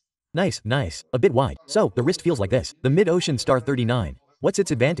 Nice, a bit wide. So, the wrist feels like this. The Mid-Ocean Star 39. What's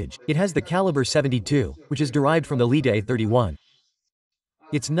its advantage? It has the caliber 72, which is derived from the Lita A31.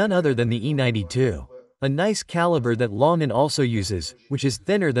 It's none other than the E92. A nice caliber that Lawnon also uses, which is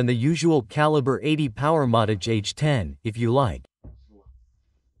thinner than the usual caliber 80 Power Modich H10, if you like.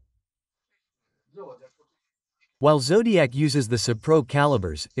 While Zodiac uses the Supro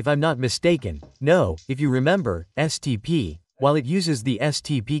calibers, if I'm not mistaken, no, if you remember, STP, while it uses the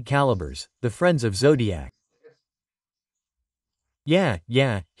STP calibers, the friends of Zodiac. Yeah,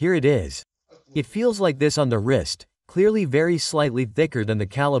 here it is. It feels like this on the wrist, clearly very slightly thicker than the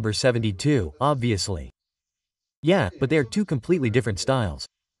caliber 72, obviously. Yeah, but they are two completely different styles.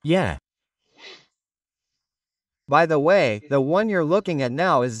 Yeah. By the way, the one you're looking at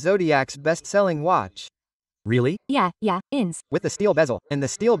now is Zodiac's best-selling watch. Really? Yeah, ins. With the steel bezel, and the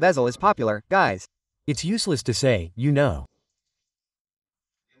steel bezel is popular, guys. It's useless to say, you know.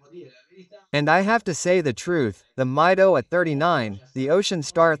 And I have to say the truth, the Mido at 39, the Ocean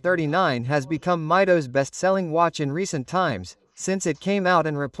Star 39 has become Mido's best-selling watch in recent times, since it came out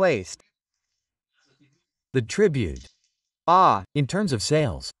and replaced The Tribute. Ah, In terms of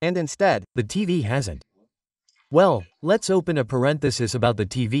sales, and instead, the TV hasn't. Well, let's open a parenthesis about the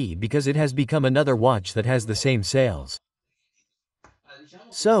TV because it has become another watch that has the same sales.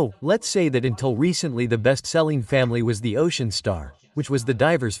 So, let's say that until recently the best-selling family was the Ocean Star, which was the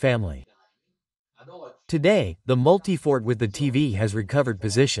diver's family. Today, the Multifort with the TV has recovered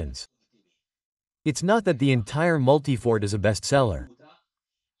positions. It's not that the entire Multifort is a bestseller.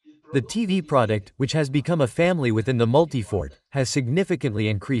 The TV product, which has become a family within the Multifort, has significantly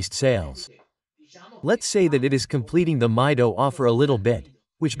increased sales. Let's say that it is completing the Mido offer a little bit,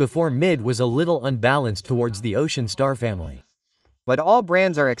 which before mid was a little unbalanced towards the Ocean Star family. but all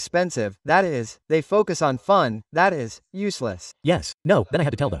brands are expensive, that is, they focus on fun, that is, useless. Yes, no, then I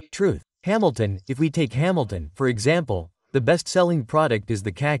had to tell the truth. Hamilton, if we take Hamilton, for example, the best-selling product is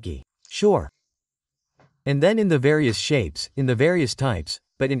the khaki. Sure. And then in the various shapes, in the various types,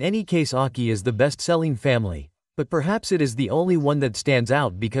 but in any case Aki is the best-selling family, but perhaps it is the only one that stands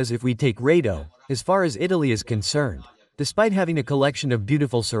out because if we take Rado, as far as Italy is concerned, despite having a collection of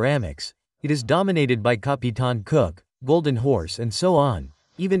beautiful ceramics, it is dominated by Capitan Cook, Golden Horse and so on,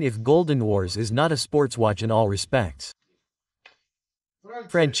 even if Golden Wars is not a sports watch in all respects.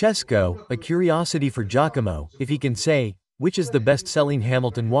 Francesco, a curiosity for Giacomo, if he can say, which is the best-selling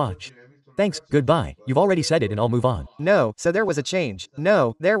Hamilton watch? Thanks, goodbye, you've already said it and I'll move on. No, so there was a change.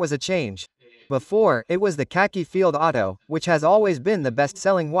 No, there was a change. Before, it was the khaki Field Auto, which has always been the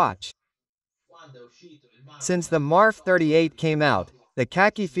best-selling watch. Since the Marf 38 came out, the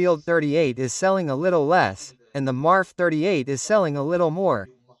khaki Field 38 is selling a little less, and the Marf 38 is selling a little more.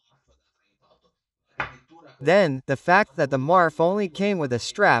 Then, the fact that the Marf only came with a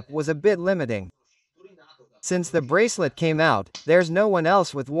strap was a bit limiting. Since the bracelet came out, there's no one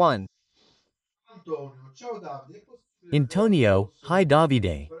else with one. Antonio, hi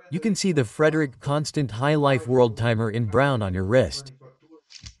Davide, you can see the Frederick Constant High Life World Timer in brown on your wrist.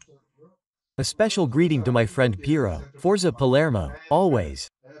 A special greeting to my friend Piero, Forza Palermo, always.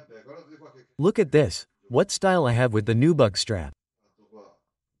 Look at this, what style I have with the nubuck strap.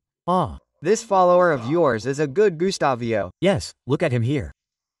 Ah. This follower of yours is a good Gustavio. Yes, look at him here.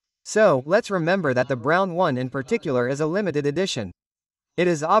 So, let's remember that the brown one in particular is a limited edition. It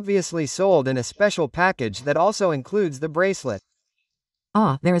is obviously sold in a special package that also includes the bracelet.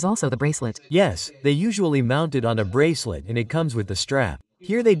 Ah, there is also the bracelet. Yes, they usually mount it on a bracelet and it comes with the strap.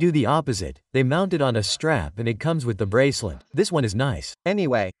 Here they do the opposite, they mount it on a strap and it comes with the bracelet. This one is nice.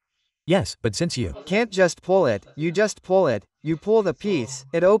 Anyway. Yes, but since you can't just pull it, you just pull it, you pull the piece,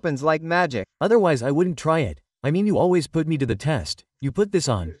 it opens like magic. Otherwise I wouldn't try it. I mean you always put me to the test. You put this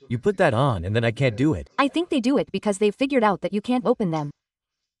on, you put that on and then I can't do it. I think they do it because they've figured out that you can't open them.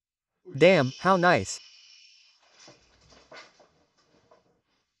 Damn, how nice.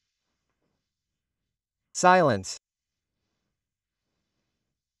 Silence.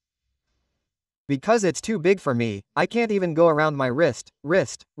 Because it's too big for me, I can't even go around my wrist,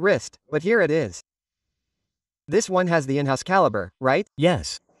 but here it is. This one has the in-house caliber, right?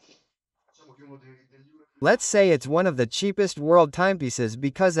 Yes. Let's say it's one of the cheapest world timepieces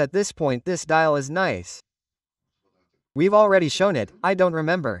because at this point this dial is nice. We've already shown it, I don't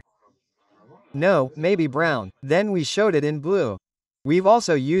remember. No, maybe brown, then we showed it in blue. We've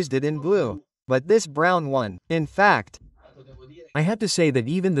also used it in blue. But this brown one, in fact, I have to say that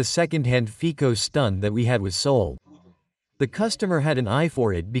even the second-hand Fico stun that we had was sold. The customer had an eye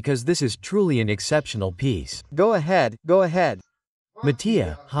for it because this is truly an exceptional piece. Go ahead, go ahead.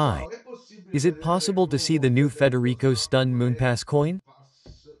 Mattia, hi. Is it possible to see the new Federico Stun Moonpass coin?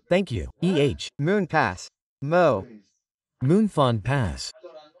 Thank you. Moonpass. Mo. Moonfawn Pass.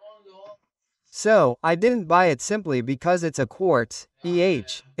 So, I didn't buy it simply because it's a quartz,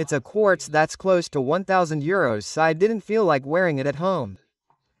 it's a quartz that's close to 1,000 euros, so I didn't feel like wearing it at home.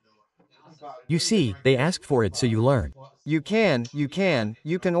 You see, they asked for it so you learn. You can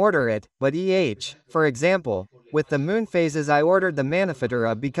order it, but for example, with the moon phases I ordered the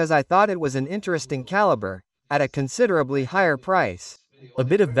Manifattura because I thought it was an interesting caliber, at a considerably higher price. A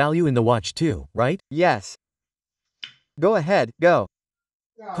bit of value in the watch too, right? Yes. Go ahead, go.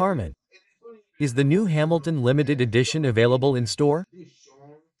 Carmen. Is the new Hamilton limited edition available in store?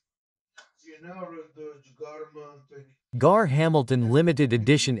 Gar Hamilton limited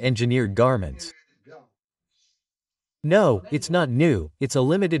edition engineered garments. No, it's not new, it's a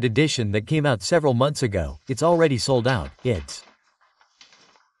limited edition that came out several months ago, it's already sold out, it's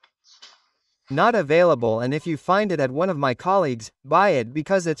not available, and if you find it at one of my colleagues, buy it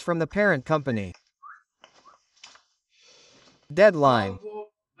because it's from the parent company. Deadline.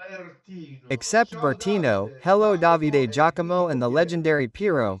 Except Bertino, hello Davide Giacomo and the legendary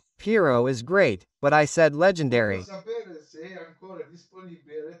Piero. Piero is great, but I said legendary.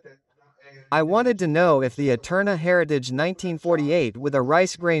 I wanted to know if the Eterna Heritage 1948 with a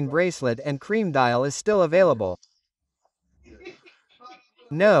rice grain bracelet and cream dial is still available.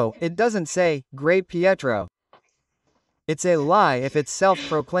 No, it doesn't say, Great Pietro. It's a lie if it's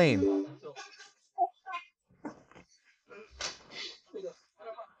self-proclaimed.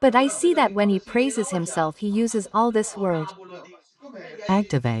 But I see that when he praises himself he uses all this word.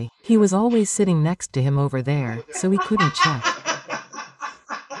 Active. He was always sitting next to him over there, so we couldn't check.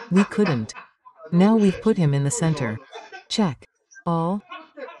 We couldn't. Now we've put him in the center. Check. All.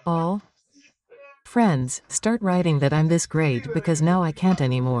 Friends, start writing that I'm this great because now I can't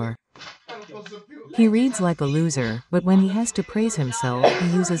anymore. He reads like a loser, but when he has to praise himself,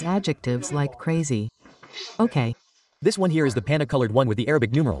 he uses adjectives like crazy. Okay. This one here is the panna-colored one with the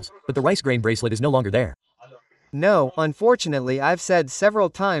Arabic numerals, but the rice grain bracelet is no longer there. No, unfortunately I've said several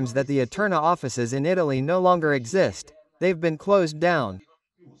times that the Eterna offices in Italy no longer exist. They've been closed down.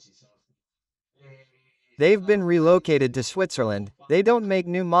 They've been relocated to Switzerland. They don't make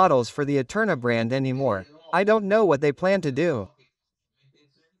new models for the Eterna brand anymore. I don't know what they plan to do.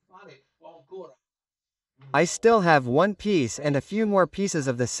 I still have one piece and a few more pieces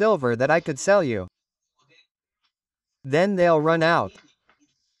of the silver that I could sell you. Then they'll run out.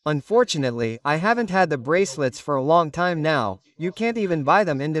 Unfortunately, I haven't had the bracelets for a long time now. You can't even buy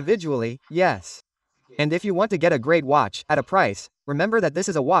them individually, yes. And if you want to get a great watch, at a price, remember that this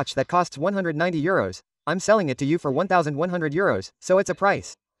is a watch that costs 190 euros. I'm selling it to you for 1,100 euros, so it's a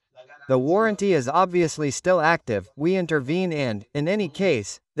price. The warranty is obviously still active, we intervene and, in any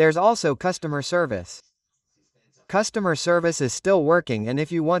case, there's also customer service. Customer service is still working and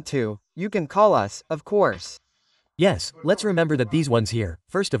if you want to, you can call us, of course. Yes, let's remember that these ones here,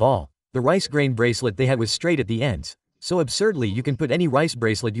 first of all, the rice grain bracelet they had was straight at the ends. So absurdly you can put any rice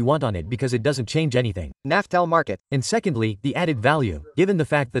bracelet you want on it because it doesn't change anything. Naftel market. And secondly, the added value, given the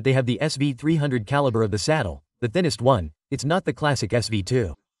fact that they have the SV300 caliber of the saddle, the thinnest one, it's not the classic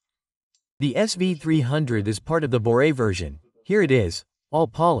SV2. The SV300 is part of the Boré version, here it is, all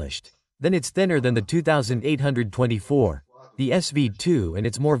polished. Then it's thinner than the 2824, the SV2 and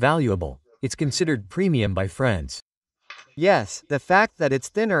it's more valuable, it's considered premium by friends. Yes, the fact that it's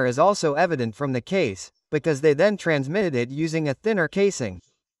thinner is also evident from the case, because they then transmitted it using a thinner casing.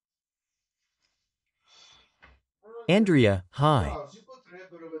 Andrea, hi.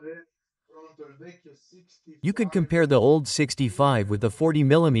 You could compare the old 65 with the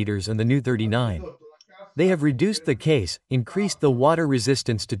 40mm and the new 39. They have reduced the case, increased the water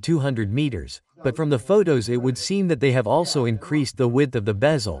resistance to 200 meters, but from the photos it would seem that they have also increased the width of the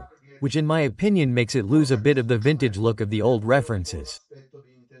bezel, which in my opinion makes it lose a bit of the vintage look of the old references.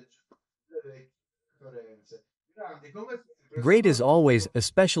 Great as always,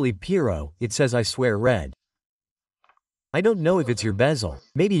 especially Piero, it says I swear red. I don't know if it's your bezel,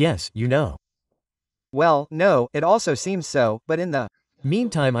 maybe yes, you know. Well, no, it also seems so, but in the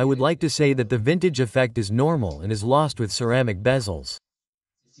meantime I would like to say that the vintage effect is normal and is lost with ceramic bezels.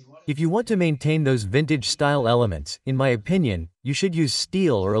 If you want to maintain those vintage style elements, in my opinion, you should use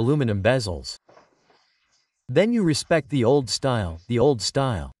steel or aluminum bezels. Then you respect the old style, the old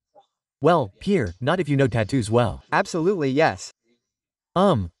style. Well, Pierre, not if you know tattoos well. Absolutely yes.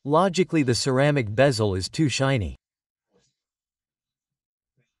 Logically the ceramic bezel is too shiny.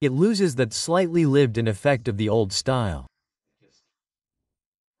 It loses that slightly lived-in effect of the old style.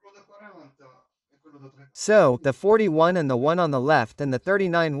 So, the 41 and the one on the left and the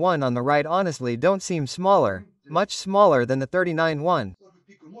 39 one on the right honestly don't seem smaller, much smaller than the 39 one.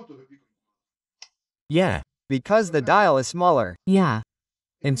 Yeah. Because the dial is smaller. Yeah.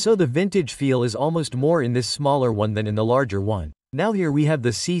 And so the vintage feel is almost more in this smaller one than in the larger one. Now here we have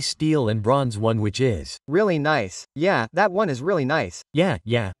the sea steel and bronze one which is really nice. Yeah, that one is really nice. Yeah,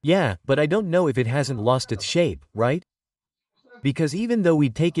 but I don't know if it hasn't lost its shape, right? Because even though we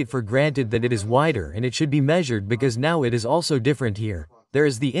take it for granted that it is wider and it should be measured because now it is also different here, there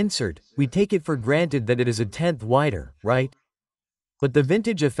is the insert, we take it for granted that it is a 1/10 wider, right? But the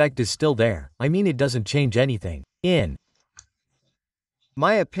vintage effect is still there, I mean it doesn't change anything. In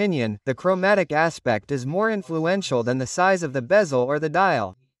my opinion, the chromatic aspect is more influential than the size of the bezel or the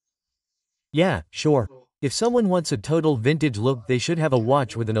dial. Yeah, sure. If someone wants a total vintage look, they should have a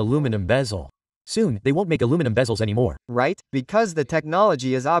watch with an aluminum bezel. Soon, they won't make aluminum bezels anymore. Right? Because the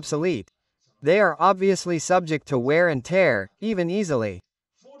technology is obsolete. They are obviously subject to wear and tear, even easily.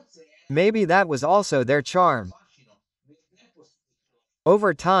 Maybe that was also their charm.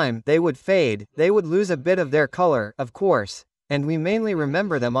 Over time, they would fade, they would lose a bit of their color, of course, and we mainly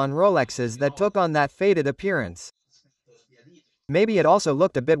remember them on Rolexes that took on that faded appearance. Maybe it also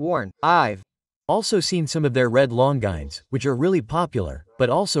looked a bit worn. I've also seen some of their red Longines, which are really popular, but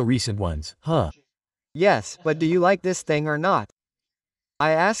also recent ones, huh? Yes, but do you like this thing or not?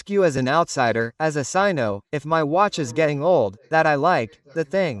 I ask you as an outsider, as a Sino, if my watch is getting old, that I like the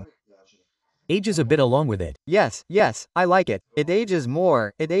thing. Ages a bit along with it. Yes, yes, I like it. It ages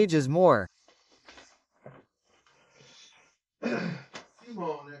more, it ages more.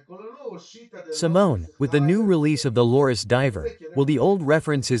 Simone, with the new release of the Loris Diver, will the old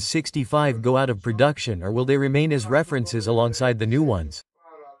references 65 go out of production or will they remain as references alongside the new ones?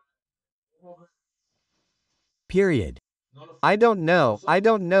 Period. I don't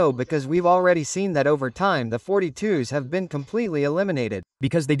know because we've already seen that over time the 42s have been completely eliminated.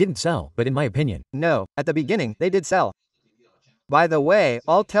 Because they didn't sell, but in my opinion. No, at the beginning, they did sell. By the way,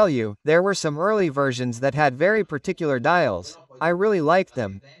 I'll tell you, there were some early versions that had very particular dials. I really liked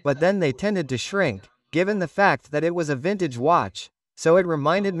them, but then they tended to shrink, given the fact that it was a vintage watch, so it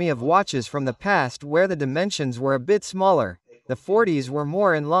reminded me of watches from the past where the dimensions were a bit smaller. The 40s were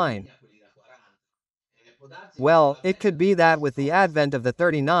more in line. Well, it could be that with the advent of the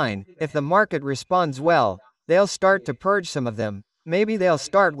 39, if the market responds well, they'll start to purge some of them. Maybe they'll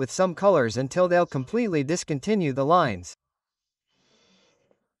start with some colors until they'll completely discontinue the lines.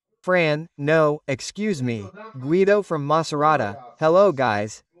 Fran, no, excuse me. Guido from Maserata. Hello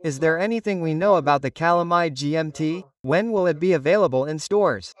guys. Is there anything we know about the Calamai GMT? When will it be available in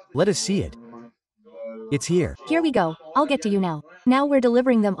stores? Let us see it. It's here. Here we go. I'll get to you now. Now we're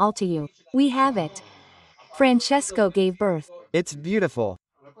delivering them all to you. We have it. Francesco gave birth. It's beautiful.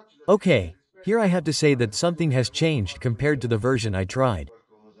 Okay, here I have to say that something has changed compared to the version I tried.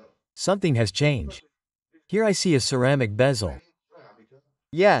 Something has changed. Here I see a ceramic bezel.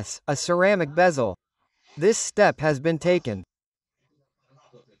 Yes, a ceramic bezel. This step has been taken.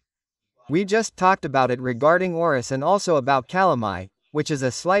 We just talked about it regarding Oris and also about Calamai, which is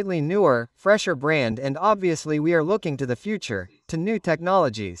a slightly newer, fresher brand, and obviously we are looking to the future, to new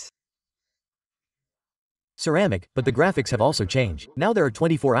technologies. Ceramic, but the graphics have also changed. Now there are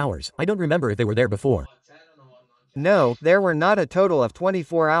 24 hours. I don't remember if they were there before. No, there were not a total of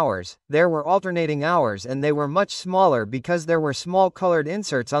 24 hours, there were alternating hours and they were much smaller because there were small colored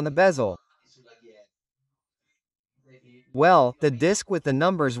inserts on the bezel. Well, the disc with the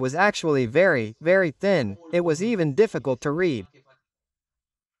numbers was actually very, very thin, it was even difficult to read.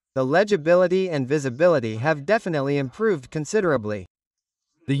 The legibility and visibility have definitely improved considerably.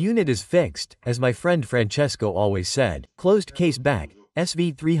 The unit is fixed, as my friend Francesco always said, closed case back,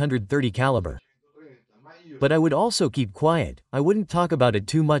 SV 330 caliber. But I would also keep quiet, I wouldn't talk about it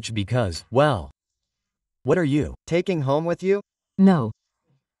too much because, well. What are you? Taking home with you? No.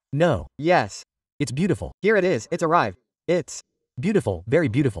 No. Yes. It's beautiful. Here it is, it's arrived. It's beautiful, very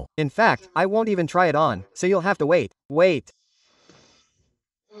beautiful. In fact, I won't even try it on, so you'll have to wait.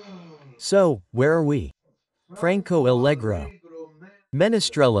 So, where are we? Franco Allegro.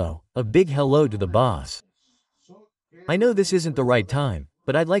 Menestrello, a big hello to the boss. I know this isn't the right time,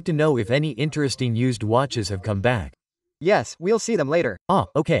 but I'd like to know if any interesting used watches have come back. Yes, we'll see them later. Ah,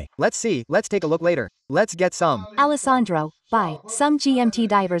 okay. Let's take a look later. Let's get some. Alessandro, buy some GMT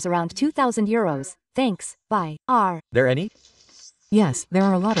divers around 2,000 euros. Thanks, bye. Are there any? Yes, there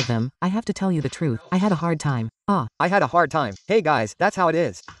are a lot of them. I have to tell you the truth. I had a hard time. I had a hard time. Hey guys, that's how it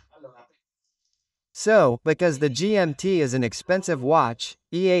is. So, because the GMT is an expensive watch,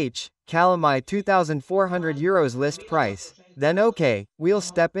 Calamai 2,400 euros list price, then okay, we'll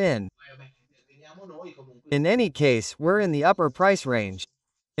step in. In any case, we're in the upper price range.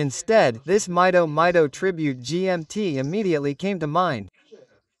 Instead, this Mido Tribute GMT immediately came to mind.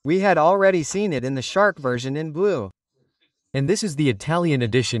 We had already seen it in the Shark version in blue. And this is the Italian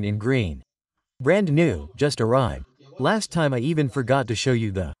edition in green. Brand new, just arrived. Last time I even forgot to show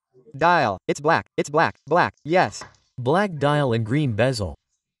you the dial. It's black, yes. Black dial and green bezel.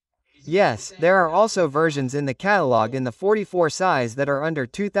 Yes, there are also versions in the catalog in the 44 size that are under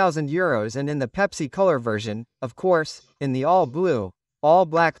 2,000 euros and in the Pepsi color version, of course, in the all blue, all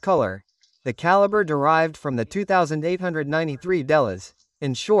black color. The caliber derived from the 2,893 Dellas.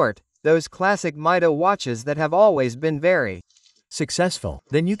 In short, those classic Mido watches that have always been very successful.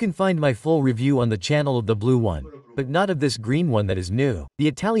 Then you can find my full review on the channel of the blue one. But not of this green one that is new. The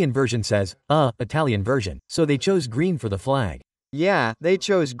Italian version says, Italian version, so they chose green for the flag. Yeah, they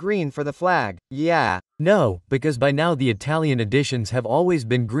chose green for the flag. Yeah. No, because by now the Italian editions have always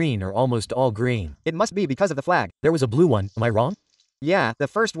been green or almost all green. It must be because of the flag. There was a blue one, am I wrong? Yeah, the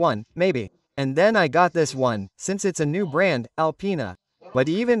first one, maybe. And then I got this one, since it's a new brand, Alpina. But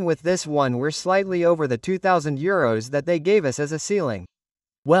even with this one we're slightly over the €2,000 that they gave us as a ceiling.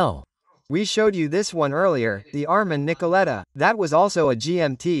 Well, we showed you this one earlier, the Armand Nicoletta. That was also a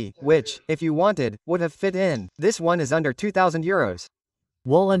GMT, which, if you wanted, would have fit in. This one is under €2,000.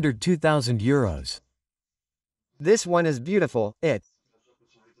 well under €2,000. This one is beautiful, it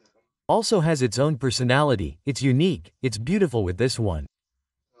Also has its own personality, it's unique, it's beautiful with this one.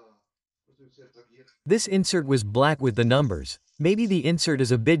 This insert was black with the numbers. Maybe the insert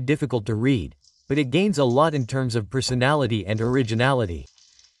is a bit difficult to read, but it gains a lot in terms of personality and originality.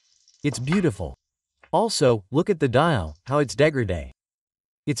 It's beautiful. Also, look at the dial, how it's dégradé.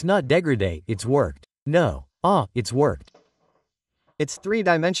 It's not dégradé, it's worked. No. It's worked. It's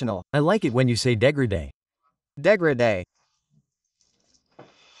three-dimensional. I like it when you say dégradé. Dégradé.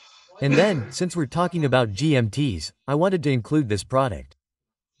 And then, since we're talking about GMTs, I wanted to include this product.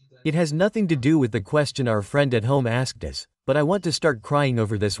 It has nothing to do with the question our friend at home asked us, but I want to start crying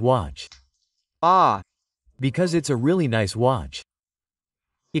over this watch. Because it's a really nice watch.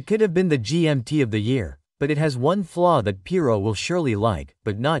 It could have been the GMT of the year, but it has one flaw that Piero will surely like,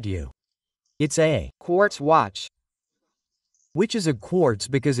 but not you. It's a quartz watch. Which is a quartz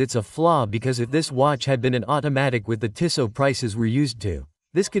because it's a flaw, because if this watch had been an automatic with the Tissot prices we're used to,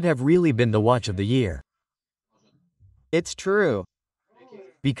 this could have really been the watch of the year. It's true.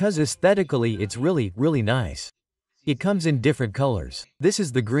 Because aesthetically it's really, really nice. It comes in different colors. This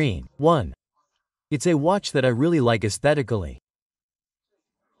is the green one. It's a watch that I really like aesthetically.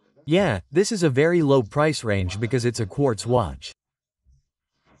 Yeah, this is a very low price range because it's a quartz watch.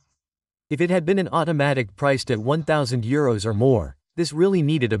 If it had been an automatic priced at €1,000 or more, this really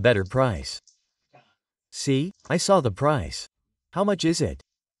needed a better price. See, I saw the price. How much is it?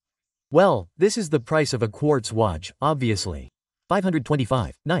 Well, this is the price of a quartz watch, obviously.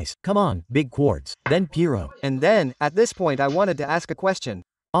 $525. Nice, come on, big quartz. Then Piero. And then, at this point I wanted to ask a question.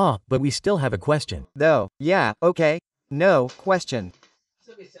 But we still have a question. Though, yeah, okay. No, question.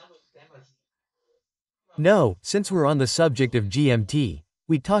 No, since we're on the subject of GMT,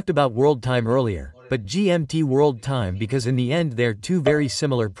 we talked about world time earlier, but GMT world time because in the end they're two very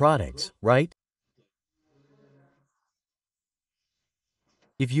similar products, right?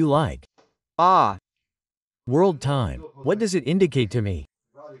 If you like. World time, what does it indicate to me?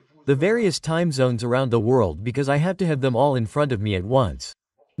 The various time zones around the world because I have to have them all in front of me at once.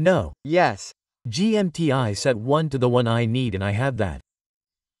 No. Yes. GMT I set one to the one I need and I have that.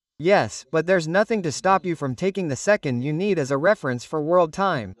 Yes, but there's nothing to stop you from taking the second you need as a reference for world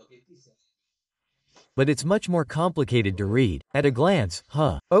time. But it's much more complicated to read, at a glance,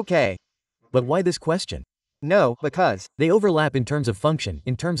 Okay. But why this question? No, because they overlap in terms of function,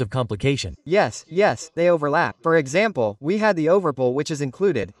 in terms of complication. Yes, they overlap. For example, we had the Overpool which is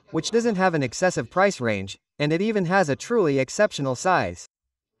included, which doesn't have an excessive price range, and it even has a truly exceptional size.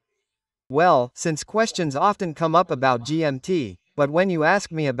 Well, since questions often come up about GMT, but when you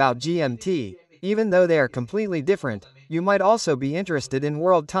ask me about GMT, even though they are completely different, you might also be interested in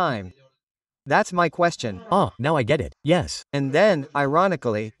world time. That's my question. Now I get it, yes. And then,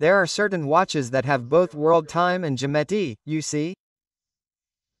 ironically, there are certain watches that have both world time and GMT, you see?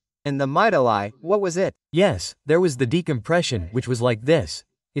 And the Mitali, what was it? Yes, there was the decompression, which was like this.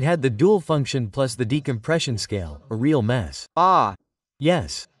 It had the dual function plus the decompression scale, a real mess.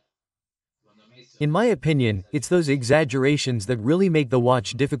 Yes. In my opinion, it's those exaggerations that really make the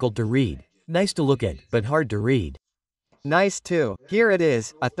watch difficult to read. Nice to look at, but hard to read. Nice too. Here it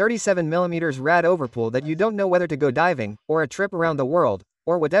is, a 37mm rad overpool that you don't know whether to go diving, or a trip around the world,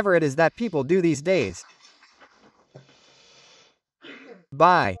 or whatever it is that people do these days.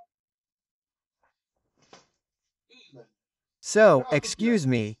 Bye. So, excuse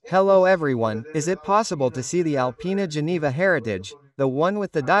me, hello everyone, is it possible to see the Alpina Geneva Heritage, the one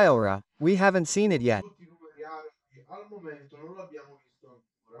with the diorama? We haven't seen it yet.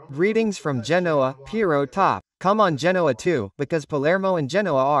 Greetings from Genoa, Piero top. Come on Genoa too, because Palermo and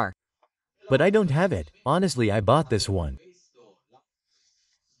Genoa are. But I don't have it. Honestly, I bought this one.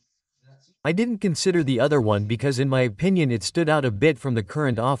 I didn't consider the other one because in my opinion it stood out a bit from the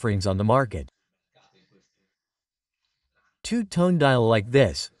current offerings on the market. Two-tone dial like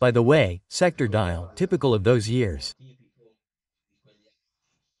this, by the way, sector dial, typical of those years.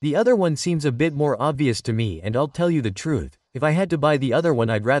 The other one seems a bit more obvious to me, and I'll tell you the truth, if I had to buy the other one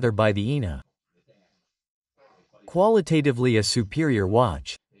I'd rather buy the Ina. qualitatively a superior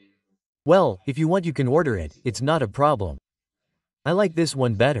watch. Well, if you want you can order it, it's not a problem. I like this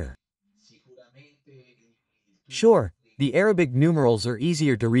one better. Sure, the Arabic numerals are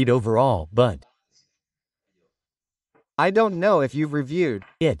easier to read overall, but I don't know if you've reviewed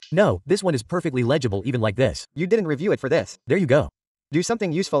it. No, this one is perfectly legible even like this. You didn't review it for this. There you go. Do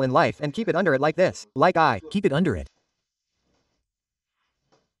something useful in life and keep it under it like this. Like I. Keep it under it.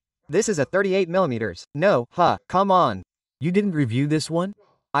 This is a 38 millimeters. No, come on. You didn't review this one?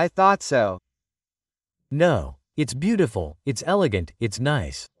 I thought so. No. It's beautiful, it's elegant, it's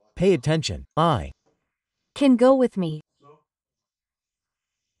nice. Pay attention. I Can go with me.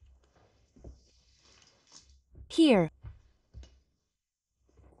 Here.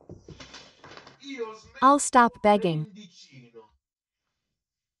 I'll stop begging.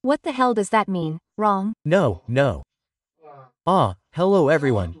 What the hell does that mean? Wrong? No. Hello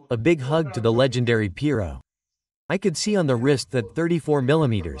everyone, a big hug to the legendary Piero. I could see on the wrist that 34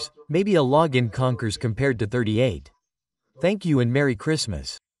 millimeters, maybe a login conquers compared to 38. Thank you and Merry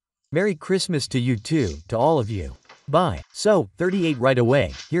Christmas. Merry Christmas to you too, to all of you. Bye. So, 38 right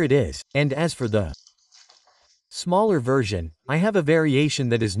away, here it is. And as for the smaller version, I have a variation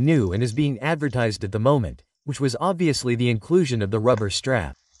that is new and is being advertised at the moment, which was obviously the inclusion of the rubber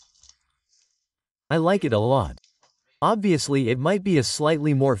strap. I like it a lot. Obviously it might be a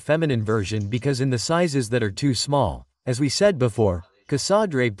slightly more feminine version because in the sizes that are too small, as we said before,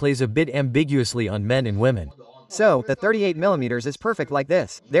 casadre plays a bit ambiguously on men and women. So, the 38 millimeters is perfect like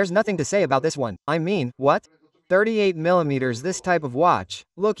this. There's nothing to say about this one. I mean, what? 38 millimeters this type of watch.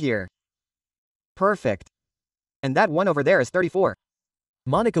 Look here. Perfect. And that one over there is 34.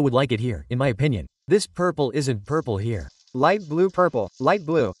 Monica would like it here, in my opinion. This purple isn't purple here. Light blue purple, light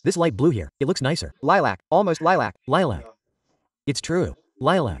blue. This light blue here, it looks nicer. Lilac, almost lilac. Lilac. It's true.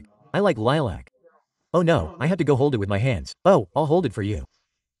 Lilac. I like lilac. Oh no, I have to go hold it with my hands. Oh, I'll hold it for you.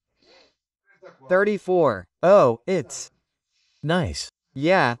 34. Oh, it's nice.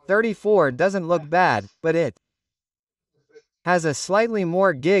 Yeah, 34 doesn't look bad, but it has a slightly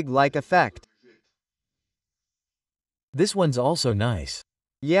more gig-like effect. This one's also nice.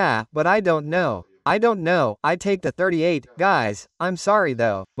 Yeah, but I don't know. I take the 38, guys. I'm sorry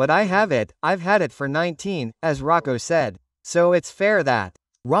though, but I have it. I've had it for 19, as Rocco said. So it's fair that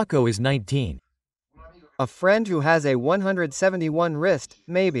Rocco is 19. A friend who has a 171 wrist,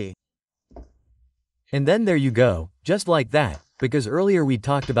 maybe. And then there you go, just like that, because earlier we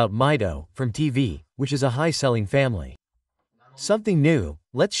talked about Mido, from TV, which is a high-selling family. Something new,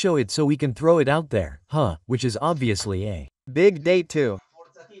 let's show it so we can throw it out there, which is obviously a big date too.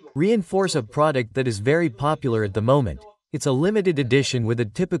 Reinforce a product that is very popular at the moment. It's a limited edition with a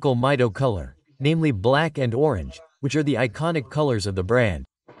typical Mido color, namely black and orange, which are the iconic colors of the brand.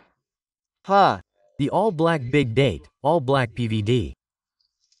 The all-black big date, all-black PVD.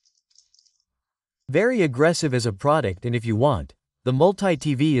 Very aggressive as a product, and if you want, the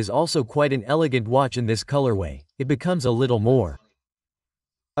multi-TV is also quite an elegant watch in this colorway. It becomes a little more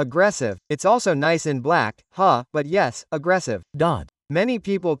aggressive. It's also nice in black, but yes, aggressive. Many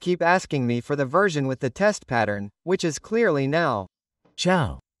people keep asking me for the version with the test pattern, which is clearly now.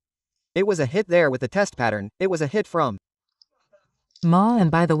 Ciao. It was a hit there with the test pattern. It was a hit from Ma,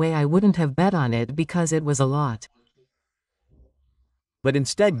 and by the way, I wouldn't have bet on it because it was a lot. But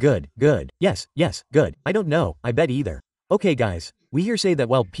instead good, yes, good. I don't know, I bet either. Okay guys, we here say that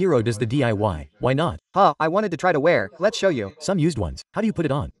while Piero does the DIY, why not? I wanted to try to wear, let's show you. Some used ones, how do you put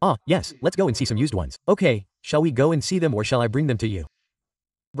it on? Yes, let's go and see some used ones. Okay, shall we go and see them or shall I bring them to you?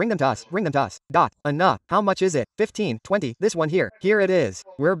 Bring them to us. Enough. How much is it? 15, 20, this one here. Here it is.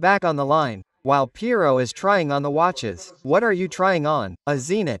 We're back on the line. While Piero is trying on the watches. What are you trying on? A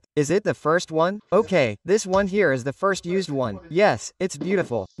Zenith. Is it the first one? Okay, this one here is the first used one. Yes, it's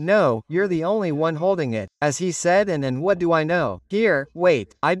beautiful. No, you're the only one holding it. As he said, and what do I know? Here,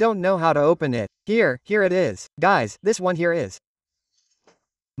 wait, I don't know how to open it. Here it is. Guys, this one here is.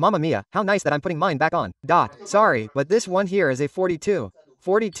 Mamma mia, how nice that I'm putting mine back on. Sorry, but this one here is a 42.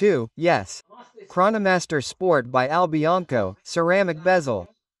 42, yes. Chronomaster Sport by Albianco, ceramic bezel.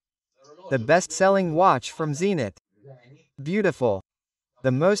 The best-selling watch from Zenith. Beautiful.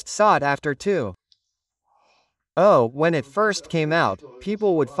 The most sought after too. Oh, when it first came out,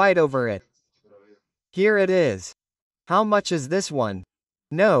 people would fight over it. Here it is. How much is this one?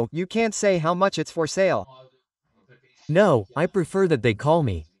 No, you can't say how much it's for sale. No, I prefer that they call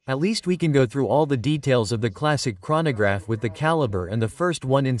me. At least we can go through all the details of the classic chronograph with the caliber and the first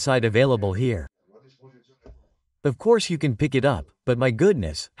one inside available here. Of course you can pick it up, but my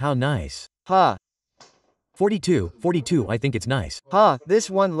goodness, how nice. 42, I think it's nice. This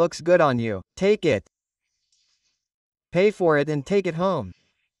one looks good on you. Take it. Pay for it and take it home.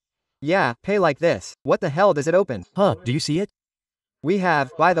 Yeah, pay like this. What the hell does it open? Huh, do you see it? We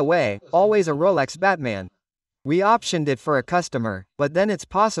have, by the way, always a Rolex Batman. We optioned it for a customer, but then it's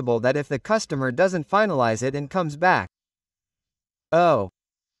possible that if the customer doesn't finalize it and comes back. Oh.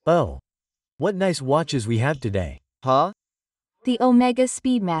 Oh. What nice watches we have today. Huh? The Omega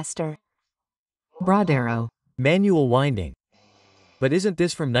Speedmaster. Bradero. Manual winding. But isn't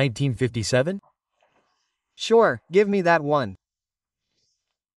this from 1957? Sure, give me that one.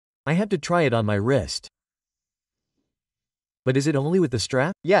 I have to try it on my wrist. But is it only with the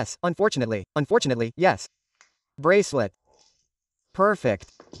strap? Yes, unfortunately. Unfortunately, yes. Bracelet.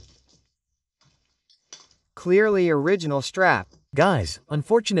 Perfect. Clearly original strap. Guys,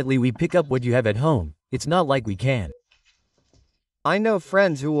 unfortunately we pick up what you have at home. It's not like we can. I know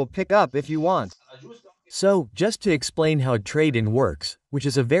friends who will pick up if you want. So, just to explain how trade-in works, which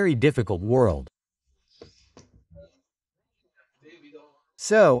is a very difficult world.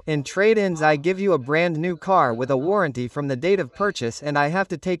 So, in trade-ins I give you a brand new car with a warranty from the date of purchase and I have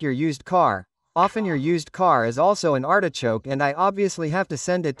to take your used car. Often your used car is also an artichoke and I obviously have to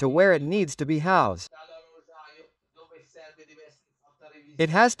send it to where it needs to be housed. It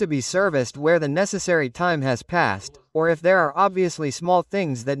has to be serviced where the necessary time has passed, or if there are obviously small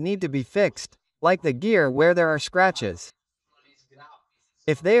things that need to be fixed, like the gear where there are scratches.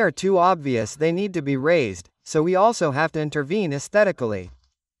 If they are too obvious they need to be raised, so we also have to intervene aesthetically.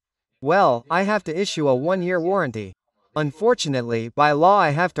 Well, I have to issue a 1-year warranty. Unfortunately, by law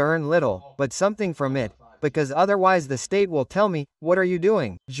I have to earn little, but something from it, because otherwise the state will tell me, what are you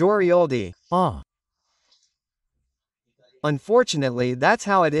doing, Gioielleria? Ah. Unfortunately that's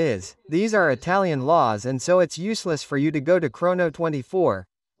how it is. These are Italian laws and so it's useless for you to go to Chrono24,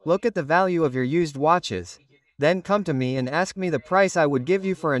 look at the value of your used watches, then come to me and ask me the price I would give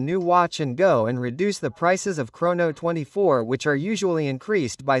you for a new watch and go and reduce the prices of Chrono24, which are usually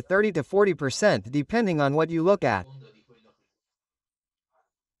increased by 30 to 40% depending on what you look at.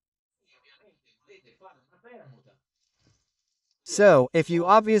 So, if you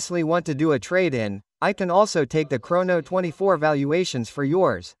obviously want to do a trade-in, I can also take the Chrono24 valuations for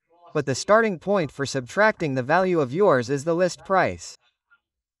yours. But the starting point for subtracting the value of yours is the list price.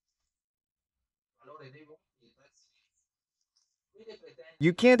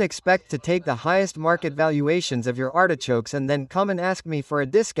 You can't expect to take the highest market valuations of your artichokes and then come and ask me for a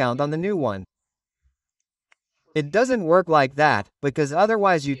discount on the new one. It doesn't work like that, because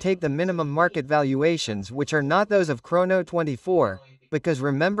otherwise you take the minimum market valuations which are not those of Chrono24, because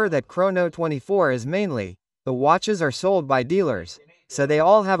remember that Chrono24 is mainly, the watches are sold by dealers, so they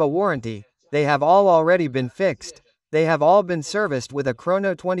all have a warranty, they have all already been fixed, they have all been serviced with a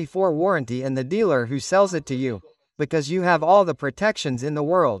Chrono24 warranty and the dealer who sells it to you, because you have all the protections in the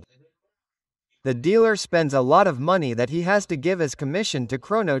world. The dealer spends a lot of money that he has to give as commission to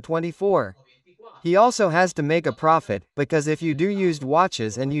Chrono24. He also has to make a profit, because if you do used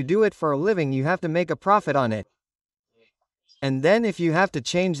watches and you do it for a living you have to make a profit on it. And then if you have to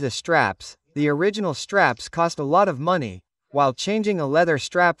change the straps, the original straps cost a lot of money, while changing a leather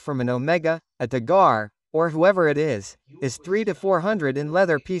strap from an Omega, a Tagar, or whoever it is 300 to 400 in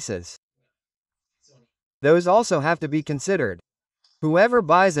leather pieces. Those also have to be considered. Whoever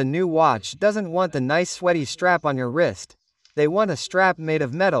buys a new watch doesn't want the nice sweaty strap on your wrist, they want a strap made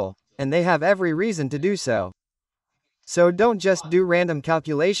of metal, and they have every reason to do so. So don't just do random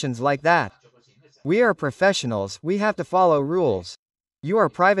calculations like that. We are professionals, we have to follow rules. You are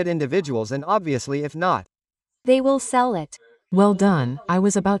private individuals and obviously if not, They will sell it. Well done, I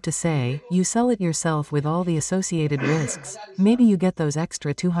was about to say, you sell it yourself with all the associated risks, maybe you get those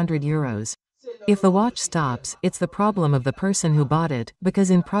extra €200. If the watch stops, it's the problem of the person who bought it,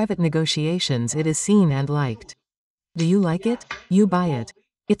 because in private negotiations it is seen and liked. Do you like it? You buy it.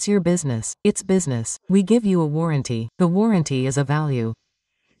 It's your business, it's business, we give you a warranty, the warranty is a value.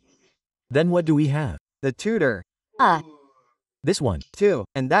 Then what do we have? the tutor, This one. too,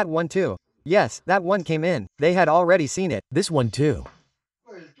 and that one too. Yes, that one came in, they had already seen it. This one too.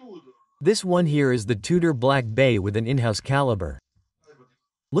 This one here is the Tudor Black Bay with an in-house caliber.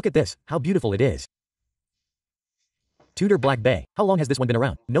 Look at this, how beautiful it is. Tudor Black Bay. How long has this one been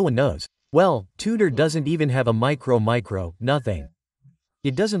around? No one knows. Well, Tudor doesn't even have a micro, nothing.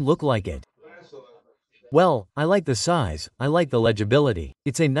 It doesn't look like it. Well, I like the size, I like the legibility.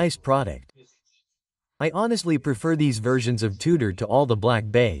 It's a nice product. I honestly prefer these versions of Tudor to all the Black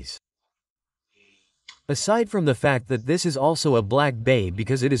Bays. Aside from the fact that this is also a Black Bay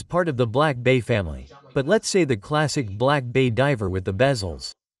because it is part of the Black Bay family. But let's say the classic Black Bay diver with the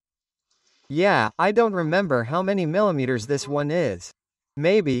bezels. Yeah, I don't remember how many millimeters this one is.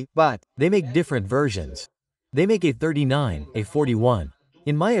 Maybe, but They make different versions. They make a 39, a 41.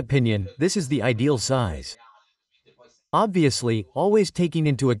 In my opinion, this is the ideal size. Obviously, always taking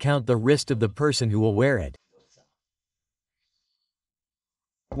into account the wrist of the person who will wear it.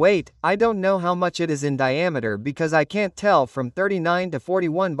 Wait, I don't know how much it is in diameter because I can't tell from 39 to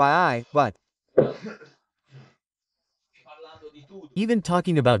 41 by eye, but Even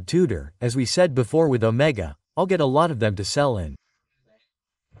talking about Tudor, as we said before with Omega, I'll get a lot of them to sell in.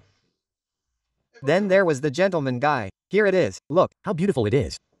 then there was the gentleman guy. Here it is, look. How beautiful it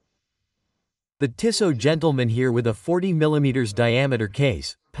is. The Tissot gentleman here with a 40mm diameter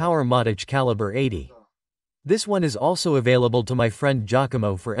case, Power Modic caliber 80. This one is also available to my friend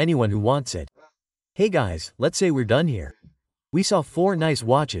Giacomo for anyone who wants it. Hey guys, let's say we're done here. We saw 4 nice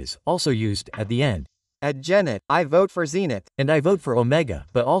watches, also used, at the end. At Genet, I vote for Zenith. And I vote for Omega,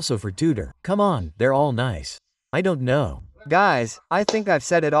 but also for Tudor. Come on, they're all nice. I don't know. Guys, I think I've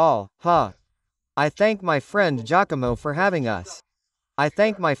said it all, huh? I thank my friend Giacomo for having us. I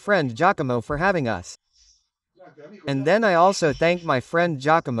thank my friend Giacomo for having us. And then I also thank my friend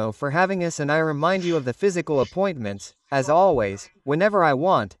Giacomo for having us, and I remind you of the physical appointments, as always, whenever I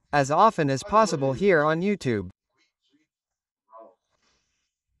want, as often as possible here on YouTube.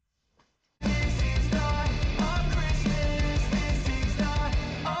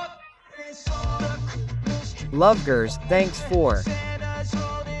 Lovegers, thanks for